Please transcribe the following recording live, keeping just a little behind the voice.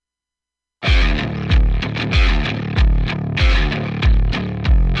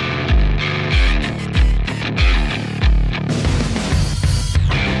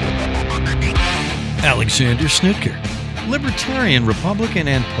Alexander Snitker, libertarian, Republican,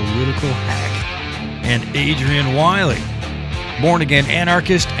 and political hack, and Adrian Wiley, born-again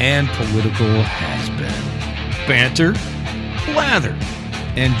anarchist and political has-been. Banter, blather,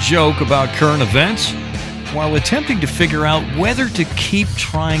 and joke about current events while attempting to figure out whether to keep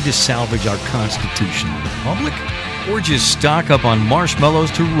trying to salvage our constitutional republic or just stock up on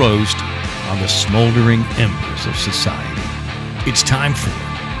marshmallows to roast on the smoldering embers of society. It's time for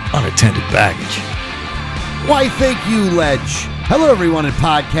Unattended Baggage. Why, thank you, Ledge. Hello, everyone in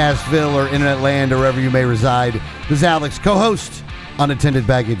Podcastville or Internet Land or wherever you may reside. This is Alex, co-host, Unattended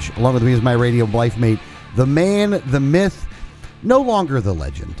Baggage. Along with me is my radio life mate, the man, the myth, no longer the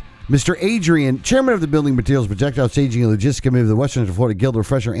legend, Mr. Adrian, chairman of the Building Materials, Projectile Staging, and Logistics Committee of the Western Florida Guild,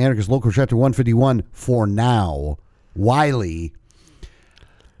 Refresher, Anarchist, Local Chapter 151, for now. Wiley.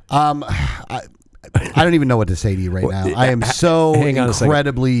 I don't even know what to say to you right now. I am so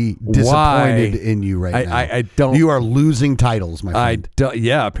incredibly disappointed in you right now. I don't. You are losing titles, my friend.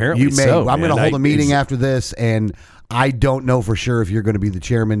 Yeah, apparently you may. so. I'm going to hold a meeting after this, and I don't know for sure if you're going to be the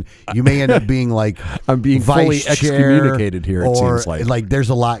chairman. You may end up being like I'm being vice fully chair, excommunicated here. It seems like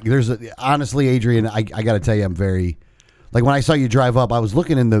there's a lot. Honestly, Adrian, I got to tell you, I'm very like when I saw you drive up, I was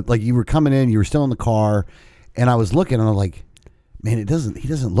looking in the you were coming in, you were still in the car, and I was looking, and I'm like, man, he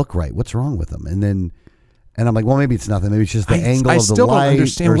doesn't look right. What's wrong with him? And I'm like, well, maybe it's nothing. Maybe it's just the angle of the light. I still don't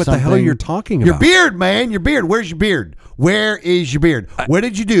understand what the hell you're talking about. Your beard, man. Your beard. Where's your beard? Where is your beard? What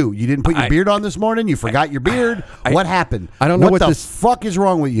did you do? You didn't put your beard on this morning? You forgot your beard? What happened? I don't know what the fuck is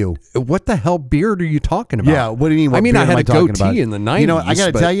wrong with you. What the hell beard are you talking about? Yeah, what do you mean? I mean, I had a goatee in the 90s. You know, I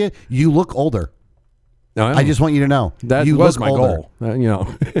got to tell you, you look older. I just want you to know. That was my goal.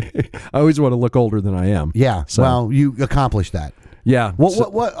 I always want to look older than I am. Yeah, so. Well, you accomplished that. Yeah.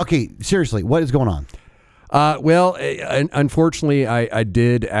 What? Okay, seriously, what is going on? Well, unfortunately, I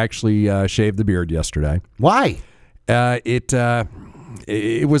did actually shave the beard yesterday. Why? It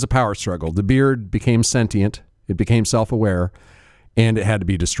was a power struggle. The beard became sentient. It became self-aware, and it had to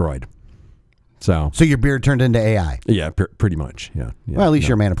be destroyed. So your beard turned into AI? Yeah, pretty much. Yeah. Well, at least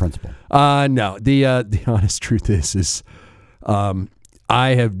you're a man of principle. No. The honest truth is, I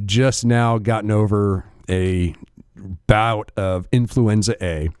have just now gotten over a bout of influenza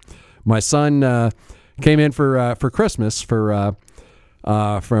A. My son came in for Christmas from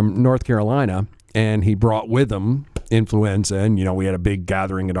North Carolina, and he brought with him influenza. And we had a big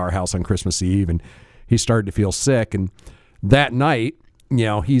gathering at our house on Christmas Eve, and he started to feel sick. And that night,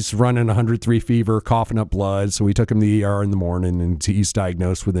 he's running 103 fever, coughing up blood. So we took him to the ER in the morning, and he's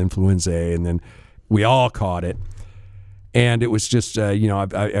diagnosed with influenza A. And then we all caught it. And it was just, I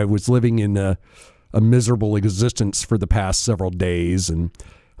was living in a miserable existence for the past several days. And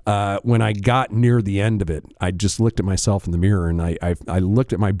when I got near the end of it, I just looked at myself in the mirror, and I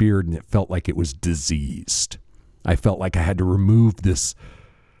looked at my beard, and it felt like it was diseased. I felt like I had to remove this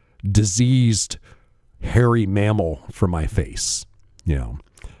diseased, hairy mammal from my face.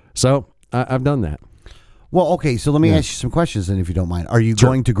 So I've done that. Well, okay, so let me ask you some questions then, if you don't mind. Are you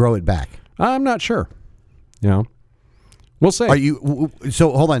going to grow it back? I'm not sure. We'll see. Are you?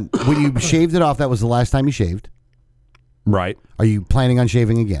 So hold on. When you shaved it off, that was the last time you shaved? Right. Are you planning on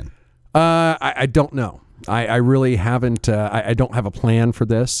shaving again? I don't know. I really haven't. I don't have a plan for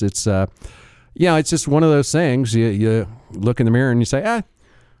this. It's it's just one of those things. You look in the mirror and you say, I'm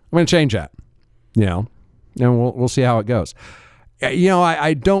going to change that. And we'll see how it goes.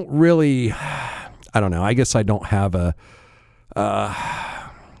 I don't really. I don't know. I guess I don't have a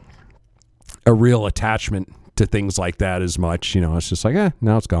real attachment to things like that as much. It's just like,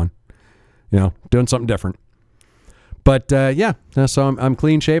 now it's gone. Doing something different. But so I'm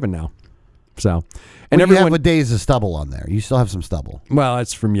clean shaven now. So, and you have a days of stubble on there. You still have some stubble. Well,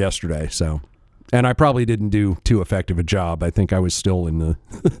 it's from yesterday. So, and I probably didn't do too effective a job. I think I was still in the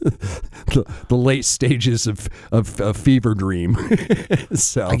late stages of fever dream.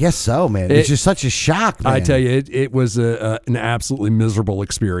 So I guess so, man. It's just such a shock, man. I tell you, it was an absolutely miserable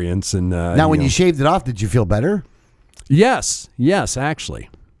experience. And now, when you shaved it off, did you feel better? Yes, actually.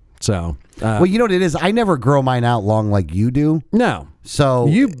 So, well, you know what it is? I never grow mine out long like you do. No. So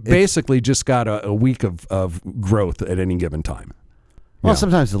you basically just got a week of growth at any given time. Well,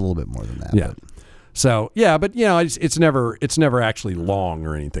 sometimes it's a little bit more than that. Yeah. But. So, but it's never actually long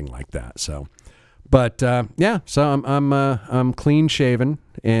or anything like that. So, but so I'm clean shaven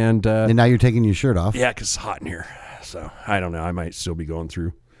and now you're taking your shirt off. Yeah, 'cause it's hot in here. So I don't know. I might still be going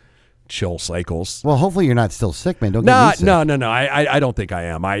through chill cycles. Well, hopefully you're not still sick, man. Don't get me sick. No. I don't think I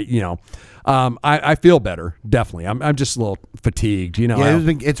am. I feel better. Definitely. I'm just a little fatigued. Yeah,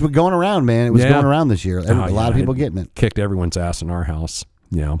 it's been going around, man. It was going around this year. A lot of people getting it. Kicked everyone's ass in our house.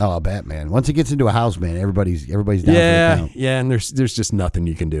 You know? Oh, I bet, man. Once it gets into a house, man, everybody's down for the count. Yeah, and there's just nothing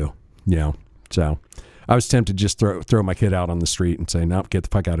you can do, you know. So I was tempted to just throw my kid out on the street and say, "Nope, get the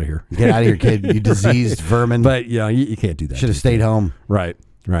fuck out of here. Get out of here, kid, you diseased vermin." But yeah, you can't do that. Should have stayed home. Right.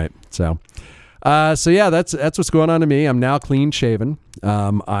 So yeah, that's what's going on to me. I'm now clean shaven.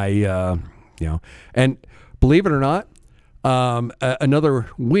 You know, and believe it or not, another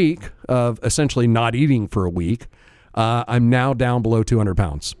week of essentially not eating for a week. I'm now down below 200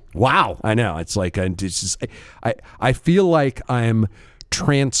 pounds. Wow. I know. It's like, I feel like I'm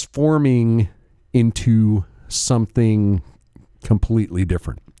transforming into something completely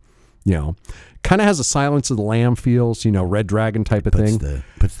different. You know, kind of has a Silence of the Lamb feels, you know, Red Dragon type of thing.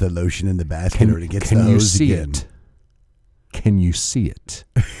 Puts the lotion in the basket or it gets the hose you see again. it? Can you see it?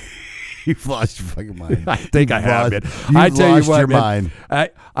 You've lost your fucking mind. I think I have, man. I tell you what, man.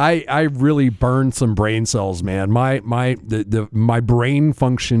 I really burned some brain cells, man. My brain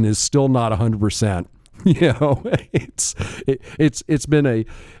function is still not 100%. You know, it's been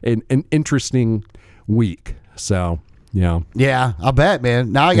an interesting week. So, you know. Yeah, I'll bet,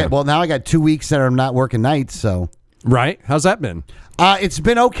 man. Now I got 2 weeks that I'm not working nights, so. Right. How's that been? It's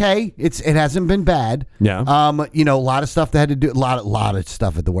been okay. It hasn't been bad. Yeah. You know, a lot of stuff that had to do a lot of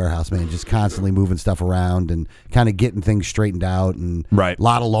stuff at the warehouse, man. Just constantly moving stuff around and kind of getting things straightened out, and right. A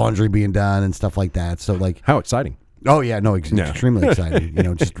lot of laundry being done and stuff like that. So like, how exciting! Oh yeah, no, extremely exciting. You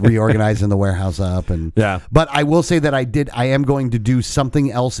know, just reorganizing the warehouse up and yeah. But I will say that I am going to do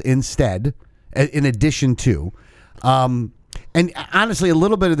something else instead, in addition to. And honestly, a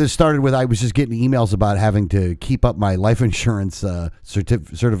little bit of this started with I was just getting emails about having to keep up my life insurance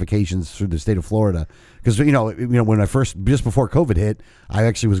certifications through the state of Florida. Because, you know, when just before COVID hit, I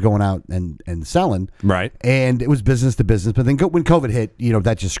actually was going out and selling. Right. And it was business to business. But then when COVID hit, you know,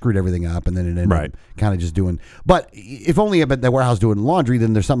 that just screwed everything up. And then it ended up kind of just doing. But if only I'm at the warehouse doing laundry,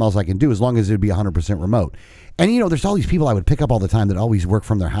 then there's something else I can do as long as it would be 100% remote. And, you know, there's all these people I would pick up all the time that always work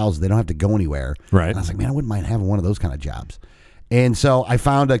from their house. They don't have to go anywhere. Right. And I was like, man, I wouldn't mind having one of those kind of jobs. And so I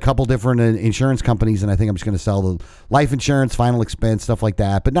found a couple different insurance companies, and I think I'm just going to sell the life insurance, final expense, stuff like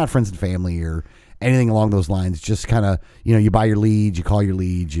that, but not friends and family or anything along those lines. Just kind of, you know, you buy your leads, you call your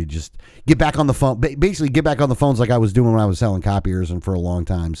leads, you just get back on the phone. Basically, get back on the phones like I was doing when I was selling copiers and for a long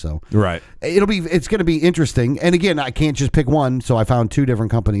time. So right, it's going to be interesting. And again, I can't just pick one, so I found two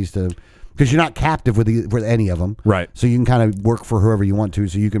different companies to. Because you're not captive with any of them. Right. So you can kind of work for whoever you want to.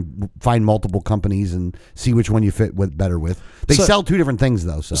 So you can find multiple companies and see which one you fit better with. They sell two different things,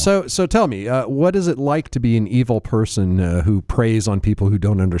 though. So tell me, what is it like to be an evil person who preys on people who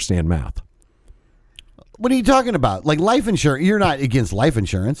don't understand math? What are you talking about? Like life insurance? You're not against life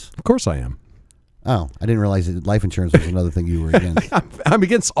insurance. Of course I am. Oh, I didn't realize that life insurance was another thing you were against. I'm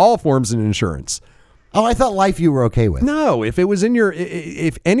against all forms of insurance. Oh, I thought life you were okay with. No, if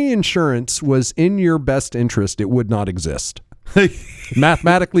any insurance was in your best interest, it would not exist.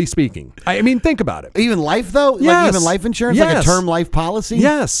 Mathematically speaking. I mean, think about it. Even life, though? Yes. Like even life insurance? Yes. Like a term life policy?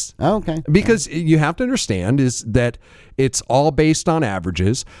 Yes. Oh, okay. Because you have to understand is that it's all based on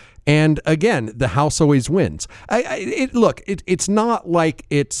averages. And again, the house always wins. It's not like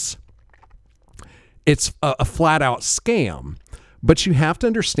it's a flat out scam. But you have to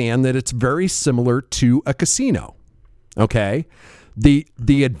understand that it's very similar to a casino. Okay?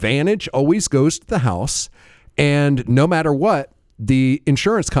 The advantage always goes to the house, and no matter what, the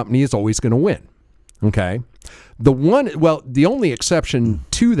insurance company is always going to win. Okay? The only exception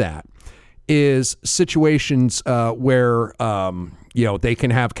to that is situations where they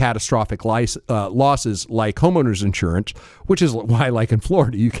can have catastrophic losses like homeowners insurance, which is why, like in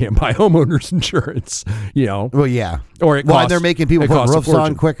Florida, you can't buy homeowners insurance. You know, well, yeah, or they're making people put roofs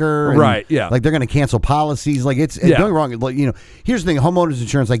on quicker, right? Yeah, like they're going to cancel policies. Like don't get me wrong. Like, you know, here's the thing: homeowners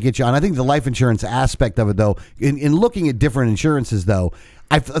insurance, I get you on. I think the life insurance aspect of it, though, in looking at different insurances, though.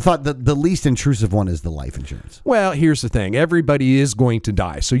 I thought that the least intrusive one is the life insurance. Well, here's the thing. Everybody is going to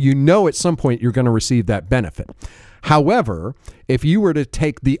die. So you know at some point you're going to receive that benefit. However, if you were to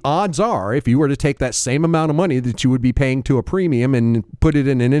take that same amount of money that you would be paying to a premium and put it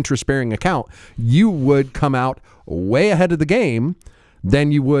in an interest-bearing account, you would come out way ahead of the game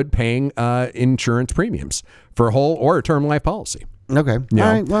than you would paying insurance premiums for a whole or a term life policy. Okay. All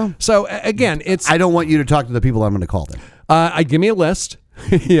right. Well, so again, I don't want you to talk to the people I'm going to call then. Give me a list.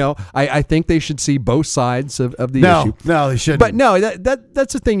 You know, I think they should see both sides of the issue. No, they shouldn't. But no,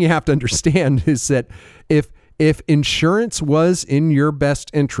 that's the thing you have to understand is that if insurance was in your best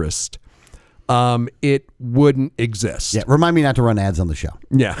interest, it wouldn't exist. Yeah, remind me not to run ads on the show.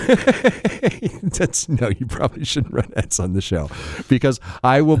 Yeah. No, you probably shouldn't run ads on the show because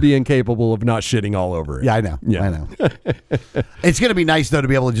I will be incapable of not shitting all over it. Yeah, I know. Yeah. I know. It's going to be nice, though, to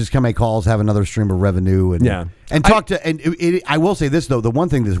be able to just come make calls, have another stream of revenue, and talk to. And I will say this, though. The one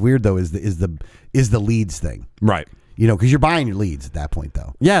thing that's weird, though, is the leads thing. Right. Because you're buying your leads at that point,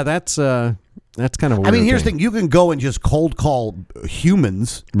 though. Yeah, that's kind of a weird here's the thing. thing. You can go and just cold call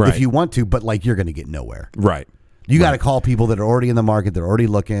humans Right. if you want to, but, you're going to get nowhere. Right. You got to call people that are already in the market, that are already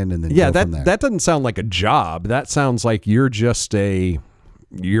looking, and then go from there. That doesn't sound like a job. That sounds like you're just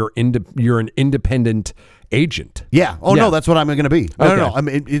you're an independent agent. Yeah. Oh Yeah. no, that's what I'm going to be. No, Okay. no. I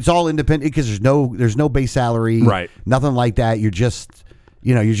mean, it's all independent because there's no base salary. Right. Nothing like that. You're just,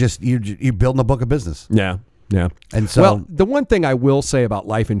 you're building a book of business. Yeah. Yeah. And so, well, the one thing I will say about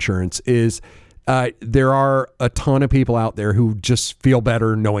life insurance is there are a ton of people out there who just feel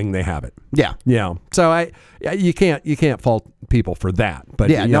better knowing they have it. yeah. Yeah. So you can't fault people for that. But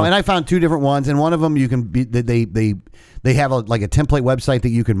Yeah, you know, and I found two different ones, and one of them you can be they have a template website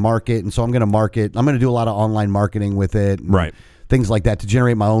that you can market, and so I'm going to market. I'm going to do a lot of online marketing with it, and Right. things like that to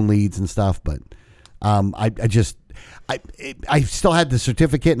generate my own leads and stuff. But I still had the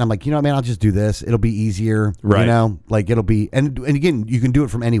certificate, and I'm like, man, I'll just do this. It'll be easier, Right. It'll be, and again, you can do it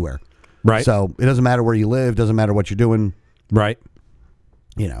from anywhere, right. So it doesn't matter where you live, doesn't matter what you're doing, Right.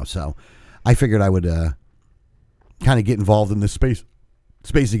 So I figured I would kind of get involved in this space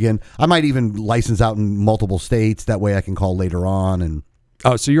again. I might even license out in multiple states. That way I can call later on. And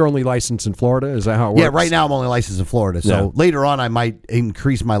Oh, so you're only licensed in Florida? Is that how it works? yeah, right now I'm only licensed in Florida. So Yeah. later on I might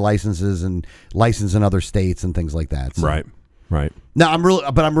increase my licenses and license in other states and things like that. So. Right. Right. Now I'm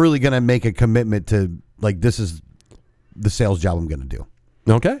really going to make a commitment to this is the sales job I'm going to do.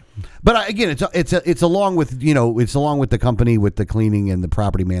 Okay. But again, it's along with it's along with the company with the cleaning and the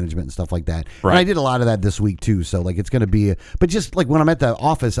property management and stuff like that. Right. And I did a lot of that this week too. So it's going to be, but just when I'm at the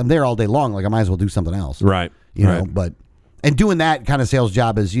office, I'm there all day long. I might as well do something else. Right. You know, but and doing that kind of sales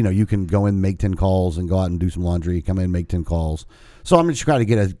job is you can go in, make 10 calls, and go out and do some laundry. Come in, make 10 calls. So I'm just trying to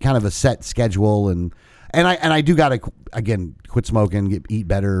get a kind of a set schedule and I do got to again quit smoking, eat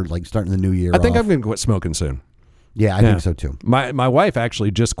better, starting the new year. I think off. I'm going to quit smoking soon. Yeah, I think so too. My wife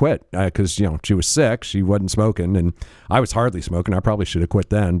actually just quit because she was sick. She wasn't smoking, and I was hardly smoking. I probably should have quit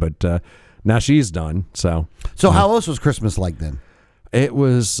then, but now she's done. So how else was Christmas like then? it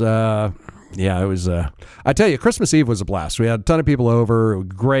was. It was. I tell you, Christmas Eve was a blast. We had a ton of people over.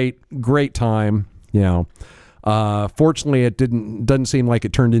 Great time. Fortunately, it doesn't seem like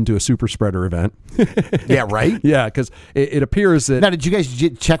it turned into a super spreader event. Yeah, right. Yeah, because it appears that. Now, did you guys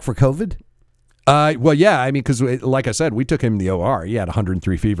check for COVID? Well, yeah, because like I said, we took him to the OR. He had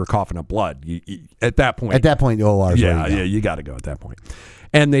 103 fever, coughing up blood. At that point, the OR. yeah, you got to go at that point.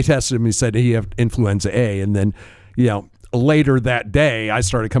 And they tested him. He said he had influenza A, and then later that day, I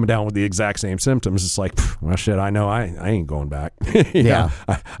started coming down with the exact same symptoms. It's like, well, shit, I know I ain't going back. Yeah,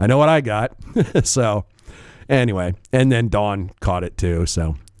 I know what I got. So anyway, and then Dawn caught it too.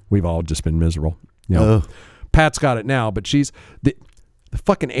 So we've all just been miserable. Pat's got it now, but she's the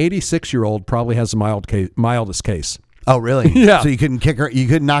fucking 86-year-old probably has the mildest case. Oh, really? Yeah. So you couldn't kick her? You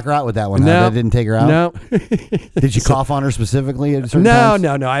couldn't knock her out with that one? No. Huh? That didn't take her out? No. Did you cough on her specifically at certain No.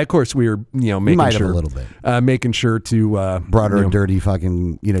 times? Of course, we were, making You might sure have a little bit. making sure to Brought her a dirty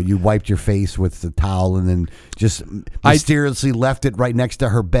fucking. You wiped your face with the towel and then just mysteriously left it right next to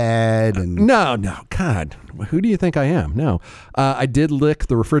her bed. And No, God, who do you think I am? No, I did lick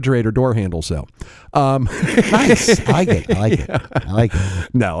the refrigerator door handle. So, nice. I like it.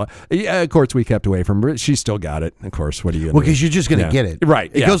 No, of course we kept away from her. She still got it. Of course, what are you gonna do? Because you're just going to get it. Right.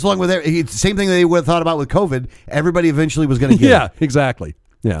 It goes along with it. It's the same thing they would have thought about with COVID. Everybody eventually was going to get it. Yeah, exactly.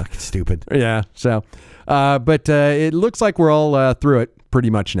 Yeah. It's stupid. Yeah. So, but it looks like we're all through it pretty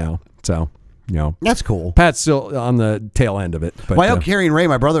much now. So, That's cool. Pat's still on the tail end of it. But, Well, I know Carrie and Ray,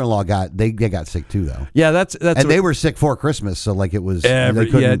 my brother-in-law, got sick too, though. yeah, that's And they were sick for Christmas, so it was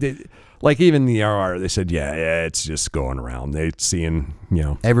like even the RR, they said, yeah, it's just going around. They're seeing,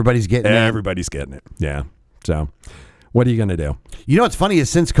 everybody's getting it. everybody's getting it. Yeah. So, what are you gonna do? You know what's funny is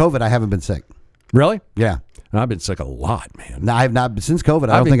since COVID, I haven't been sick. Really? Yeah. I've been sick a lot, man. No, I have not. Since COVID,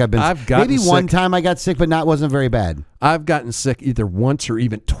 I don't think I've been. Maybe one time I got sick, but wasn't very bad. I've gotten sick either once or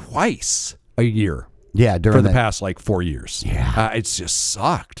even twice a year. Yeah, for the past 4 years. Yeah, it's just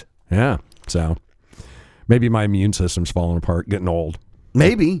sucked. Yeah, so maybe my immune system's falling apart, getting old.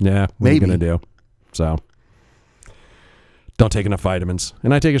 Maybe. Yeah, what are you gonna do? So don't take enough vitamins,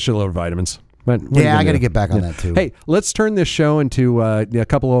 and I take a shitload of vitamins. But yeah, I got to get back on that too. Hey, let's turn this show into a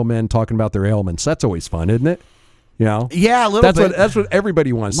couple old men talking about their ailments. That's always fun, isn't it? You know? Yeah, a little bit. That's what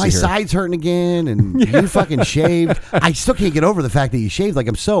everybody wants My to hear. side's hurting again, and you fucking shaved. I still can't get over the fact that you shaved. Like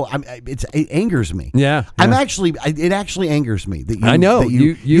it angers me. Yeah, it actually angers me that you. I know that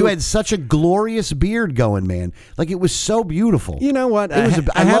you had such a glorious beard going, man. Like it was so beautiful. You know what? I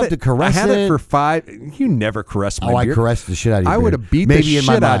love to caress it. I had it for 5. You never caressed my beard. I caressed the shit out of you. I would have beat the shit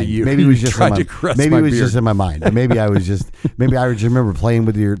out of you. Maybe it was just tried to caress my beard. Just in my mind. Maybe I just remember playing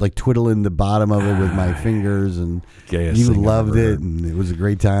with your like twiddling the bottom of it with my fingers, and you loved it, and it was a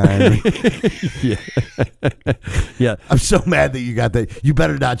great time. Yeah. I'm so mad that you got that. You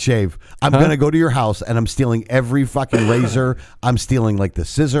better not shave. I'm gonna go to your house and I'm stealing every fucking razor. I'm stealing like the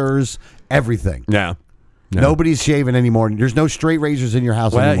scissors, everything. Yeah. No. Nobody's shaving anymore. There's no straight razors in your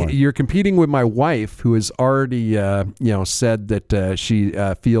house anymore. You're competing with my wife, who has already, said that she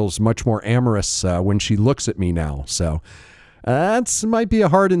feels much more amorous when she looks at me now. So that might be a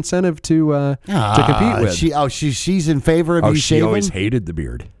hard incentive to compete with. She's in favor of you she shaving? always hated the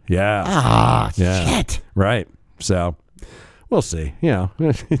beard. Yeah. Shit. Right. So we'll see.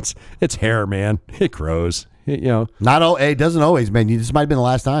 It's hair, man. It grows. It doesn't always, man. This might have been the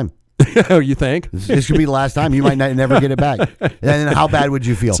last time. Oh, you think? This could be the last time. You might never get it back. And then how bad would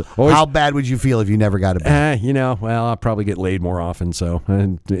you feel? How bad would you feel if you never got it back? I'll probably get laid more often, so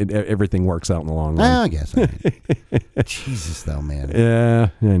everything works out in the long run. I guess. Jesus, though, man. Yeah.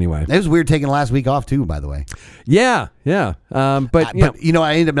 Anyway. It was weird taking last week off, too, by the way. Yeah. But I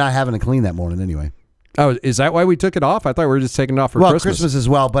ended up not having to clean that morning anyway. Oh, is that why we took it off? I thought we were just taking it off for Christmas. Christmas as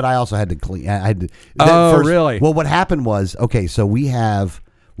well, but I also had to clean. Really? Well, what happened was, so we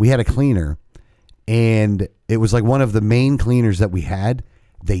had a cleaner, and it was like one of the main cleaners that we had.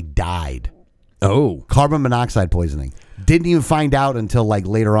 They died. Oh, carbon monoxide poisoning. Didn't even find out until like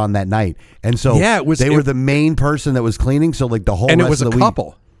later on that night. And so they were the main person that was cleaning. So like the whole and rest it was of the a couple.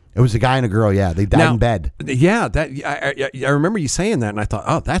 Week, it was a guy and a girl. Yeah, they died in bed. Yeah, I remember you saying that, and I thought,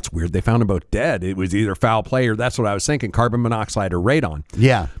 oh, that's weird. They found them both dead. It was either foul play or that's what I was thinking, carbon monoxide or radon.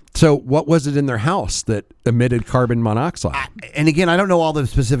 Yeah. So what was it in their house that emitted carbon monoxide? And again, I don't know all the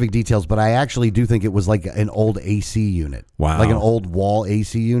specific details, but I actually do think it was like an old AC unit. Wow. Like an old wall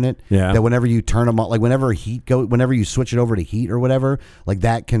AC unit. Yeah. That whenever you turn them on, like whenever you switch it over to heat or whatever, like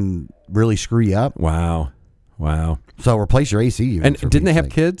that can really screw you up. Wow. So replace your AC unit. And didn't they have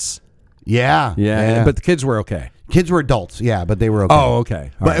kids? Yeah. But the kids were okay. Kids were adults, yeah, but they were okay. Oh,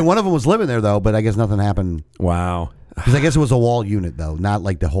 okay. And one of them was living there, though, but I guess nothing happened. Wow. Because I guess it was a wall unit, though, not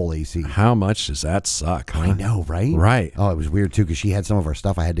like the whole AC. How much does that suck? Huh? I know, right? Right. Oh, it was weird, too, because she had some of our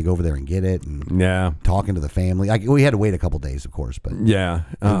stuff. I had to go over there and get it. And talking to the family. We had to wait a couple days, of course, but yeah,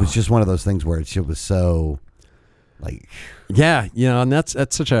 it was just one of those things where it was so, like... Yeah, and that's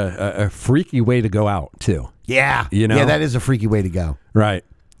such a freaky way to go out, too. Yeah. Yeah, that is a freaky way to go. Right.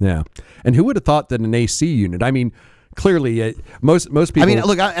 Yeah. And who would have thought that an AC unit, I mean... Clearly, most people. I mean,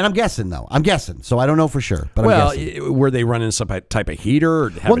 look, and I'm guessing though. So I don't know for sure. But I'm guessing. Were they running some type of heater or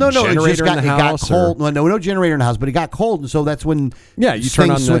have a generator in the house? It got cold. Well, no generator in the house, but it got cold, and so that's when you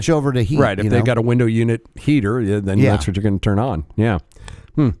turn on switch over to heat. Right, if they've got a window unit heater, then that's what you're going to turn on. Yeah,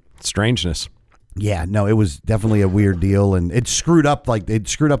 strangeness. Yeah, no, it was definitely a weird deal, and it screwed up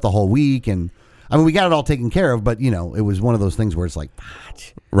the whole week, and I mean we got it all taken care of, but it was one of those things where it's like,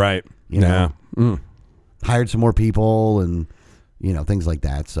 right, hired some more people and things like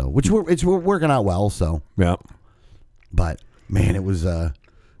that. So it's working out well. So yeah, but man, it was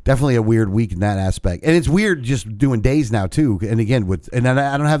definitely a weird week in that aspect, and it's weird just doing days now too. And again, I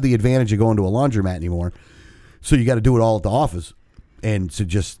don't have the advantage of going to a laundromat anymore, so you got to do it all at the office, and so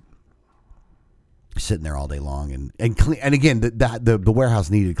just sitting there all day long and clean. And again, the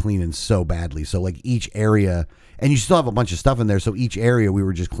warehouse needed cleaning so badly. So like each area. And you still have a bunch of stuff in there, so each area we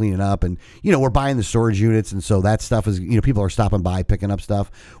were just cleaning up, and we're buying the storage units, and so that stuff is people are stopping by picking up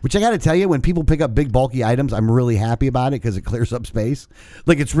stuff. Which I got to tell you, when people pick up big bulky items, I'm really happy about it because it clears up space.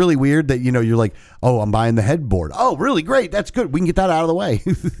 Like it's really weird that you're like, oh, I'm buying the headboard. Oh, really great, that's good. We can get that out of the way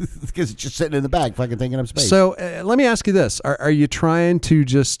because it's just sitting in the back, fucking taking up space. So let me ask you this: Are you trying to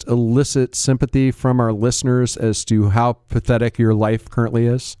just elicit sympathy from our listeners as to how pathetic your life currently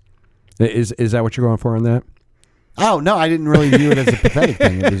is? Is that what you're going for on that? Oh, no, I didn't really view it as a pathetic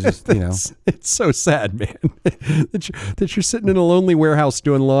thing. It was just, It's so sad, man, that you're sitting in a lonely warehouse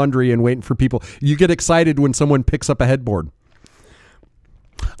doing laundry and waiting for people. You get excited when someone picks up a headboard.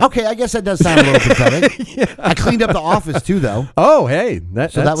 Okay, I guess that does sound a little pathetic. Yeah. I cleaned up the office, too, though. Oh, hey.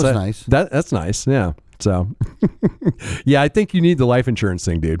 That was nice. That's nice, yeah. So, yeah, I think you need the life insurance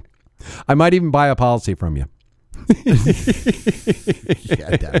thing, dude. I might even buy a policy from you. Yeah,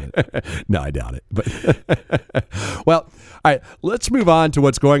 I doubt it. No, I doubt it. But well, right, let's move on to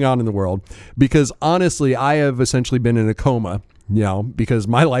what's going on in the world, because honestly, I have essentially been in a coma, because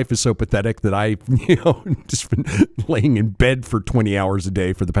my life is so pathetic that I, just been laying in bed for 20 hours a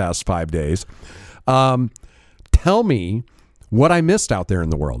day for the past 5 days. Tell me what I missed out there in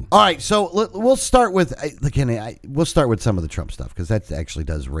the world. All right, so we'll start with we'll start with some of the Trump stuff, because that actually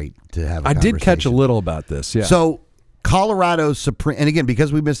does rate to have. I did catch a little about this. Yeah. So Colorado's Supreme, and again,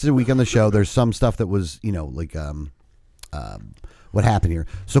 because we missed it a week on the show, there's some stuff that was what happened here.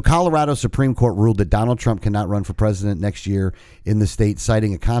 So Colorado Supreme Court ruled that Donald Trump cannot run for president next year in the state,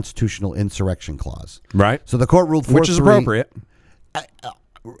 citing a constitutional insurrection clause. Right. So the court ruled 4-3. Which is appropriate.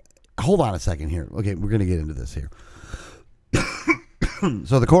 Hold on a second here. Okay, we're going to get into this here.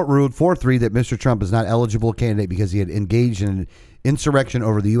 So the court ruled 4-3 that Mr. Trump is not eligible candidate because he had engaged in an insurrection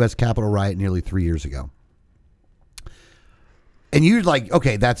over the U.S. Capitol riot nearly 3 years ago. And you're like,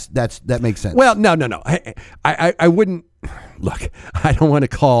 okay, that makes sense. Well, no. I wouldn't look. I don't want to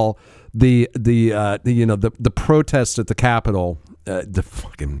call the protest at the Capitol the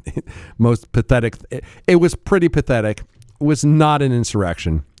fucking most pathetic. It was pretty pathetic. It was not an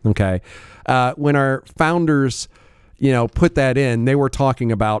insurrection. Okay, when our founders, put that in, they were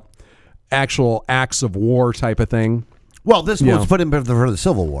talking about actual acts of war type of thing. Well, this was put in for the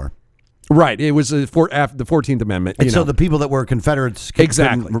Civil War. Right. It was after the 14th Amendment. And so the people that were Confederates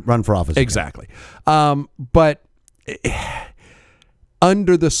couldn't run for office. Exactly. But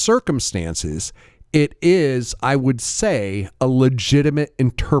under the circumstances, it is, I would say, a legitimate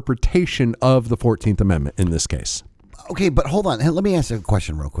interpretation of the 14th Amendment in this case. Okay, but hold on. Let me ask a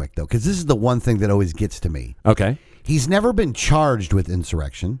question real quick, though, because this is the one thing that always gets to me. Okay. He's never been charged with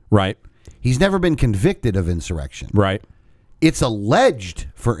insurrection. Right. He's never been convicted of insurrection. Right. It's alleged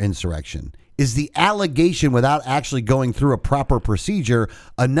for insurrection. Is the allegation, without actually going through a proper procedure,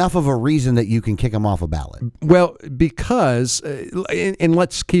 enough of a reason that you can kick him off a ballot? Well, because, and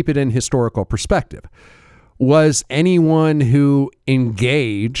let's keep it in historical perspective. Was anyone who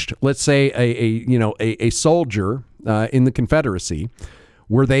engaged, let's say a soldier in the Confederacy,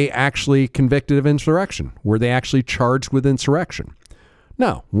 were they actually convicted of insurrection? Were they actually charged with insurrection?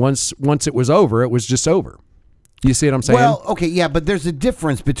 No. Once it was over, it was just over. You see what I'm saying? Well, okay, yeah, but there's a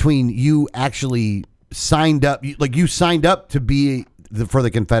difference between you actually signed up, you signed up to be for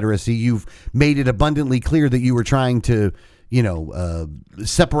the Confederacy. You've made it abundantly clear that you were trying to,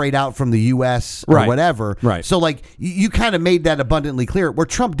 separate out from the U.S. or whatever. Right. So, you kind of made that abundantly clear, where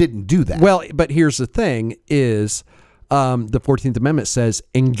Trump didn't do that. Well, but here's the thing is the 14th Amendment says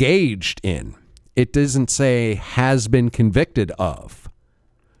engaged in. It doesn't say has been convicted of.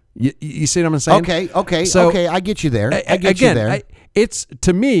 You see what I'm saying? Okay. So, okay. I get you there. I get you there. It's,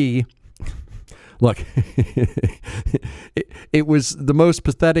 to me, look, it was the most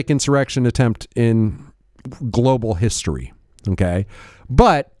pathetic insurrection attempt in global history. Okay.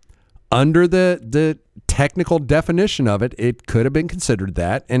 But under the technical definition of it, it could have been considered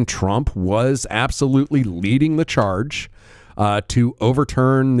that. And Trump was absolutely leading the charge to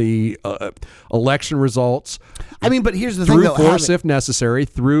overturn the election results. I mean, but here's the through thing, through force if necessary,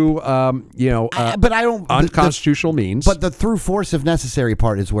 through but I don't unconstitutional means. But the through force if necessary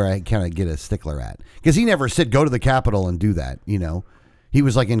part is where I kind of get a stickler at, because he never said go to the Capitol and do that. He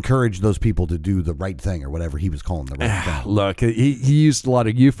was encouraged those people to do the right thing or whatever he was calling the right thing. Look, he used a lot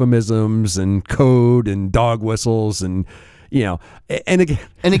of euphemisms and code and dog whistles and. And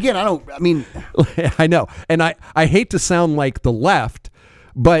again, I know. And I hate to sound like the left,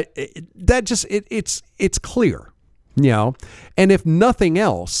 but it's clear, and if nothing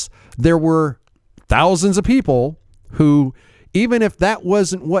else, there were thousands of people who, even if that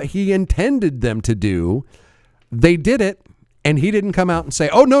wasn't what he intended them to do, they did it. And he didn't come out and say,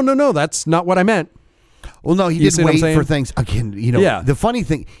 oh, no, that's not what I meant. Well, no, he didn't wait for things. Again, the funny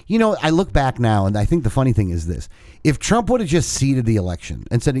thing, I look back now, and I think the funny thing is this. If Trump would have just ceded the election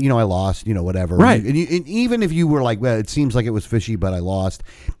and said, I lost, whatever. Right. And even if you were like, well, it seems like it was fishy, but I lost.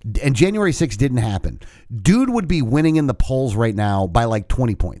 And January 6th didn't happen. Dude would be winning in the polls right now by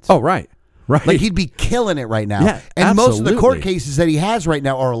 20 points. Oh, right. Right. He'd be killing it right now. Yeah, and absolutely. most of the court cases that he has right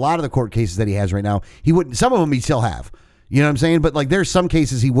now, or a lot of the court cases that he has right now, he wouldn't, some of them he'd still have. You know what I'm saying? But there's some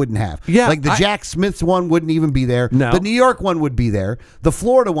cases he wouldn't have. Yeah, the Jack Smith's one wouldn't even be there. No. The New York one would be there. The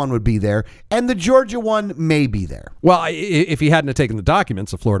Florida one would be there. And the Georgia one may be there. Well, if he hadn't have taken the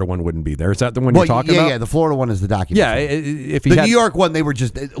documents, the Florida one wouldn't be there. Is that the one you're talking about? Yeah, the Florida one is the document. Yeah, if he New York one, they were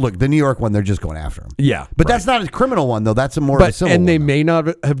just, the New York one, they're just going after him. Yeah. But that's not a criminal one, though. That's more of a civil one. And they may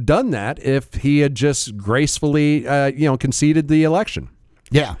not have done that if he had just gracefully, conceded the election.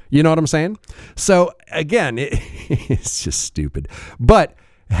 Yeah. You know what I'm saying? So, again, it's just stupid. But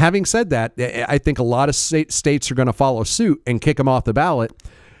having said that, I think a lot of states are going to follow suit and kick him off the ballot.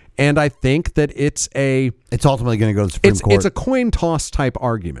 And I think that it's ultimately going to go to the Supreme Court. It's a coin toss type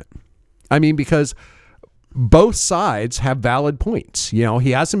argument. I mean, because both sides have valid points. You know,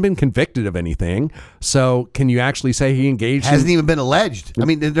 he hasn't been convicted of anything. So can you actually say he engaged? Hasn't even been alleged. I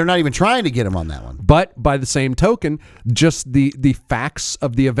mean, they're not even trying to get him on that one. But by the same token, just the facts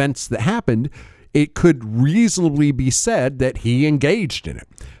of the events that happened, it could reasonably be said that he engaged in it.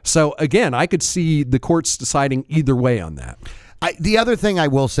 So again, I could see the courts deciding either way on that. The other thing I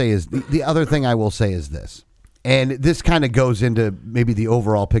will say is this, and this kind of goes into maybe the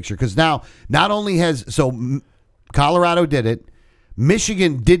overall picture, because now not only Colorado did it,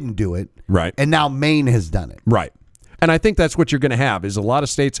 Michigan didn't do it, right, and now Maine has done it, right. And I think that's what you're going to have is a lot of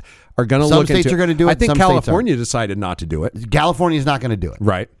states are going to look into. Some states are going to do it. I think California decided not to do it. California is not going to do it.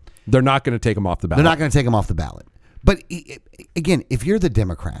 Right. They're not going to take them off the ballot. They're not going to take them off the ballot. But again, if you're the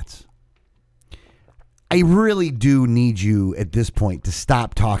Democrats, I really do need you at this point to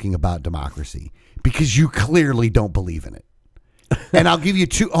stop talking about democracy, because you clearly don't believe in it. And I'll give you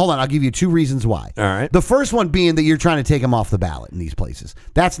two reasons why. All right. The first one being that you're trying to take them off the ballot in these places.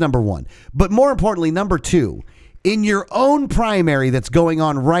 That's number one. But more importantly, number two, in your own primary that's going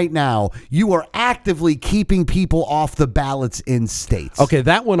on right now, you are actively keeping people off the ballots in states. Okay,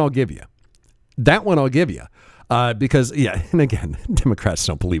 that one I'll give you. Because, yeah, and again, Democrats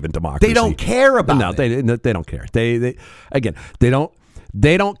don't believe in democracy. They don't care about it. No, they don't care.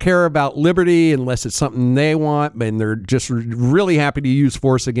 They don't care about liberty unless it's something they want, and they're just really happy to use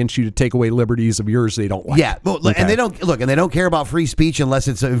force against you to take away liberties of yours they don't like. Yeah, well, okay. And they don't care about free speech unless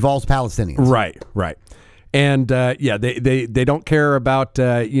it involves Palestinians. Right. And they don't care about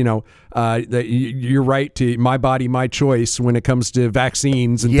your right to my body, my choice when it comes to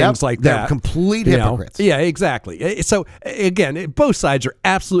vaccines and things like that. They're complete hypocrites. Yeah, exactly. So again, both sides are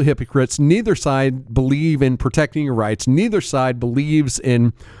absolute hypocrites. Neither side believe in protecting your rights. Neither side believes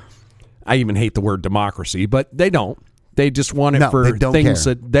in. I even hate the word democracy, but they don't. They just want it for things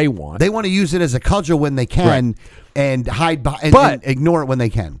that they want. They want to use it as a cudgel when they can. Right. And hide behind and ignore it when they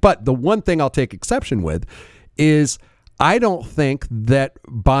can. But the one thing I'll take exception with is I don't think that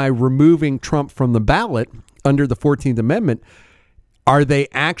by removing Trump from the ballot under the 14th Amendment, are they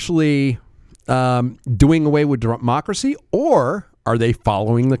actually doing away with democracy, or are they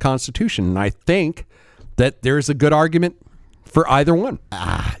following the Constitution? And I think that there's a good argument for either one.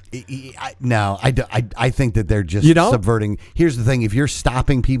 No, I think that they're just subverting. Here's the thing. If you're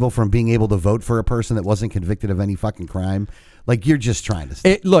stopping people from being able to vote for a person that wasn't convicted of any fucking crime, like, you're just trying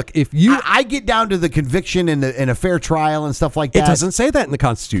to look, if you I get down to the conviction and a fair trial and stuff like that. It doesn't say that in the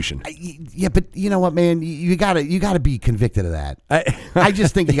Constitution. Yeah, but you know what, man? You gotta be convicted of that. I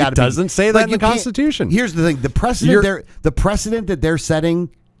just think you gotta It doesn't say that in the Constitution. Here's the thing. The precedent that they're setting,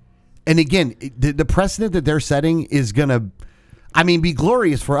 and again, the precedent that they're setting is gonna, I mean, be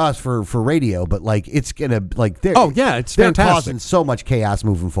glorious for us for radio, but like, it's gonna it's they're fantastic. Causing so much chaos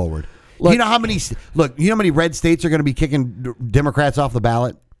moving forward. You know how many red states are going to be kicking Democrats off the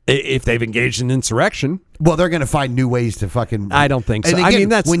ballot if they've engaged in insurrection? Well, they're going to find new ways to fucking. I don't think so. And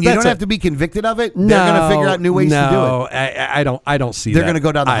again, when you don't have to be convicted of it, they're going to figure out new ways to do it. I don't see. They're going to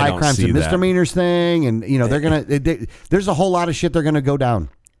go down the high crimes and misdemeanors thing, and they're going to. There's a whole lot of shit they're going to go down.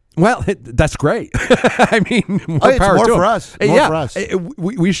 Well, that's great. I mean, more power to us. More for us.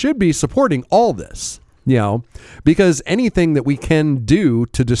 We should be supporting all this, because anything that we can do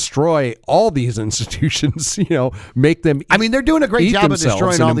to destroy all these institutions, make them. I mean, they're doing a great job of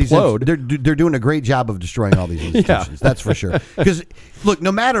destroying all these. They're doing a great job of destroying all these institutions. That's for sure. Because look,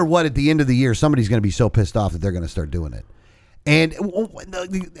 no matter what, at the end of the year, somebody's going to be so pissed off that they're going to start doing it. And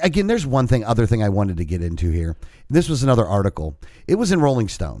again, there's other thing I wanted to get into here. This was another article. It was in Rolling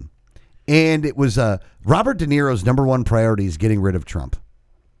Stone, and it was Robert De Niro's number one priority is getting rid of Trump.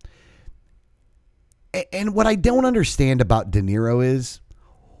 And what I don't understand about De Niro is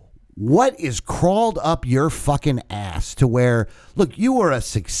what is crawled up your fucking ass to where, look, you were a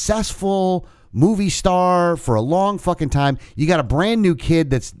successful movie star for a long fucking time. You got a brand new kid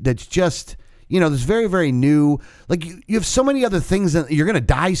that's just, that's very, very new. Like, you have so many other things that you're going to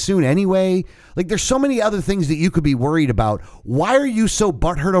die soon anyway. Like, there's so many other things that you could be worried about. Why are you so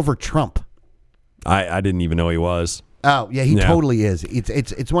butthurt over Trump? I didn't even know he was. Oh, yeah, he totally is.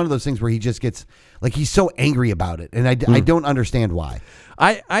 It's one of those things where he just gets, like, he's so angry about it. And I don't understand why.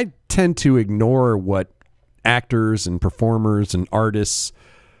 I tend to ignore what actors and performers and artists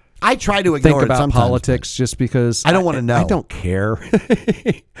I try to ignore think about it politics just because I don't want to know. I don't care.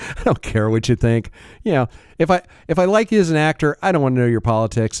 I don't care what you think. You know, if I like you as an actor, I don't want to know your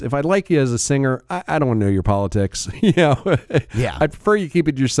politics. If I like you as a singer, I don't want to know your politics. You know, Yeah. I'd prefer you keep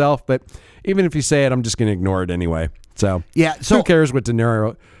it to yourself. But even if you say it, I'm just going to ignore it anyway. So Yeah, so- who cares what De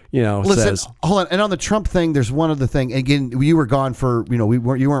Niro, Listen, says? hold on. And on the Trump thing, there's one other thing. Again, you were gone for, you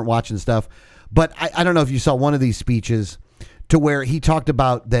weren't watching stuff, but I don't know if you saw one of these speeches to where he talked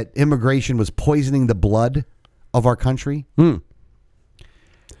about that immigration was poisoning the blood of our country.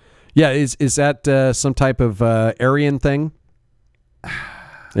 Yeah, is that some type of Aryan thing?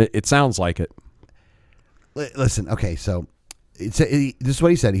 It sounds like it. Listen, okay, so this is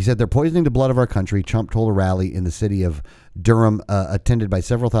what he said. He said they're poisoning the blood of our country. Trump told a rally in the city of Durham, attended by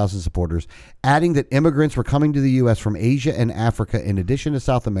several thousand supporters, adding that immigrants were coming to the U.S. from Asia and Africa, in addition to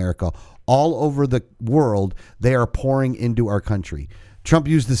South America, all over the world. They are pouring into our country. Trump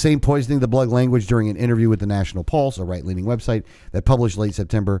used the same poisoning the blood language during an interview with the National Pulse, a right-leaning website that published late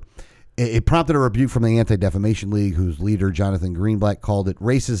September. It prompted a rebuke from the Anti-Defamation League, whose leader, Jonathan Greenblatt, called it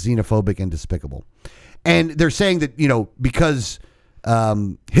racist, xenophobic, and despicable. And they're saying that, because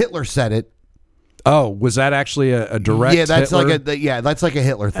Hitler said it. Oh, was that actually a direct? Yeah, that's Hitler? that's like a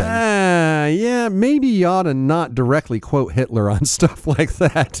Hitler thing. Yeah, maybe you ought to not directly quote Hitler on stuff like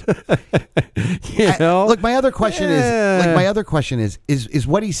that. Look, my other question is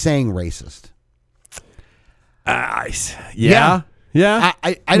what he's saying racist? Yeah.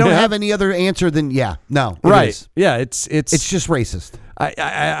 I don't have any other answer than no. Right. Is. Yeah, it's just racist.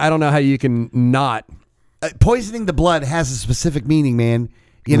 I don't know how you can not. Poisoning the blood has a specific meaning, man.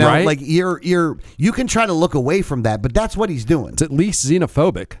 Right? Like you can try to look away from that, but that's what he's doing. It's at least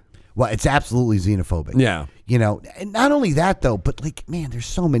xenophobic. Well, it's absolutely xenophobic. Yeah. And not only that though, but man, there's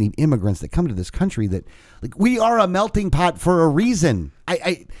so many immigrants that come to this country that we are a melting pot for a reason.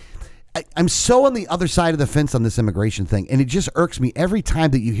 I'm so on the other side of the fence on this immigration thing, and it just irks me every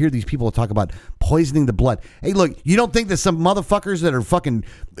time that you hear these people talk about poisoning the blood. Hey, look, you don't think that some motherfuckers that are fucking,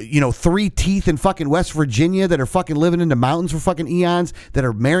 3 teeth in fucking West Virginia that are fucking living in the mountains for fucking eons that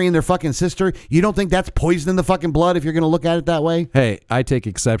are marrying their fucking sister, you don't think that's poisoning the fucking blood if you're going to look at it that way? Hey, I take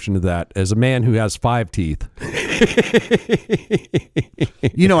exception to that as a man who has 5 teeth.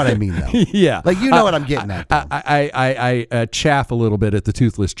 You know what I mean, though. Yeah. Like, what I'm getting at. I chaff a little bit at the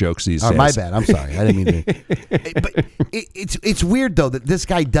toothless jokes these days. My bad. I'm sorry. I didn't mean to. But it's weird, though, that this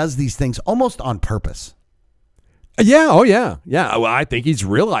guy does these things almost on purpose. Yeah. Oh, yeah. Yeah. Well, I think he's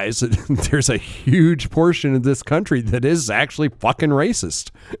realized that there's a huge portion of this country that is actually fucking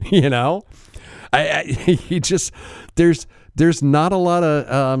racist. He just there's not a lot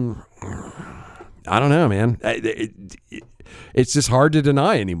of I don't know, man. It's just hard to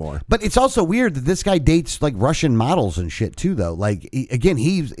deny anymore. But it's also weird that this guy dates like Russian models and shit too, though. Like, again,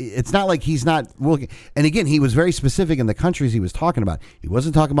 it's not like he's not looking. And again, he was very specific in the countries he was talking about. He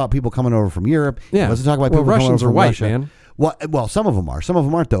wasn't talking about people coming over from Europe. Yeah. He wasn't talking about people Russians coming over are from white, Russia. man. Well, some of them are. Some of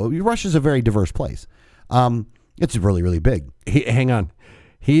them aren't, though. Russia's a very diverse place. It's really, really big. Hang on.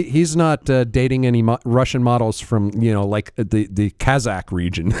 He's not dating any Russian models from like the Kazakh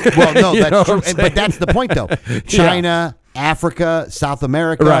region. Well, no, that's true. But that's the point, though. China, Africa, South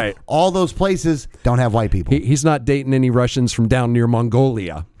America, right? All those places don't have white people. He's not dating any Russians from down near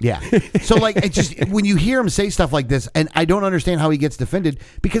Mongolia. Yeah. So it's just when you hear him say stuff like this, and I don't understand how he gets defended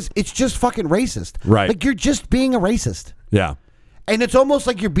because it's just fucking racist. Right. Like you're just being a racist. Yeah. And it's almost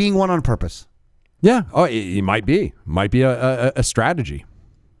like you're being one on purpose. Yeah. Oh, it might be. Might be a strategy.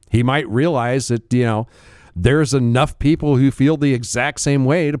 He might realize that, there's enough people who feel the exact same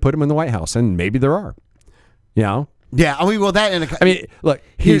way to put him in the White House, and maybe there are. Yeah. I mean, well, that. Look,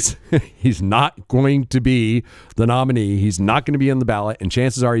 he's not going to be the nominee. He's not going to be in the ballot, and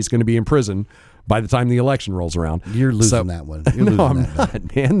chances are he's going to be in prison by the time the election rolls around. You're losing that one. I'm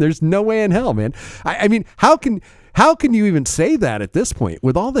not, man. There's no way in hell, man. I mean, how can you even say that at this point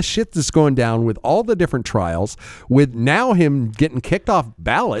with all the shit that's going down, with all the different trials, with now him getting kicked off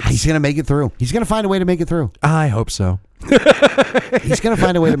ballots? He's going to make it through. He's going to find a way to make it through. I hope so. He's going to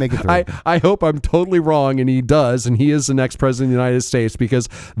find a way to make it through. I hope I'm totally wrong, and he does, and he is the next president of the United States, because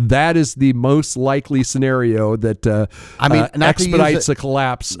that is the most likely scenario that expedites a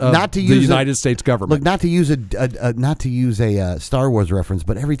collapse of the United States government. Look, not to use a Star Wars reference,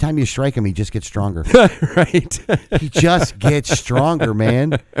 but every time you strike him, he just gets stronger. Right? He just gets stronger,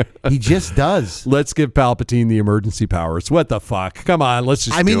 man. He just does. Let's give Palpatine the emergency powers. What the fuck? Come on, let's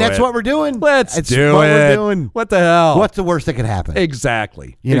just. That's what we're doing. Let's do it. We're doing. What the hell? What's the worst that could happen?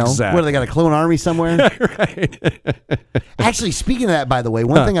 Exactly. What do they got, a clone army somewhere? Right. Actually, speaking of that, by the way,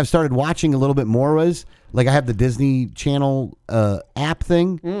 one thing I've started watching a little bit more was I have the Disney Channel app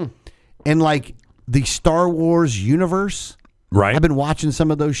thing. in like the Star Wars universe. Right. I've been watching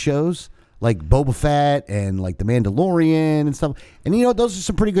some of those shows, like Boba Fett and like The Mandalorian and stuff. And those are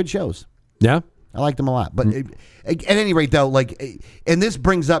some pretty good shows. Yeah. I liked them a lot. But at any rate, though, and this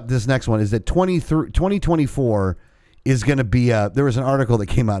brings up this next one, is that 2024 is going to be there was an article that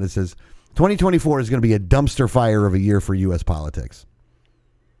came out that says 2024 is going to be a dumpster fire of a year for U.S. politics.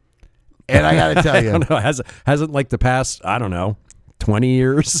 And I got to tell you. I don't know, hasn't like the past, I don't know, 20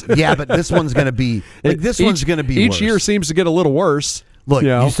 years? Yeah, but this one's going to be, one's going to be each worse. year seems to get a little worse. Look,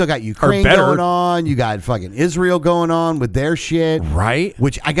 you still got Ukraine going on. You got fucking Israel going on with their shit. Right.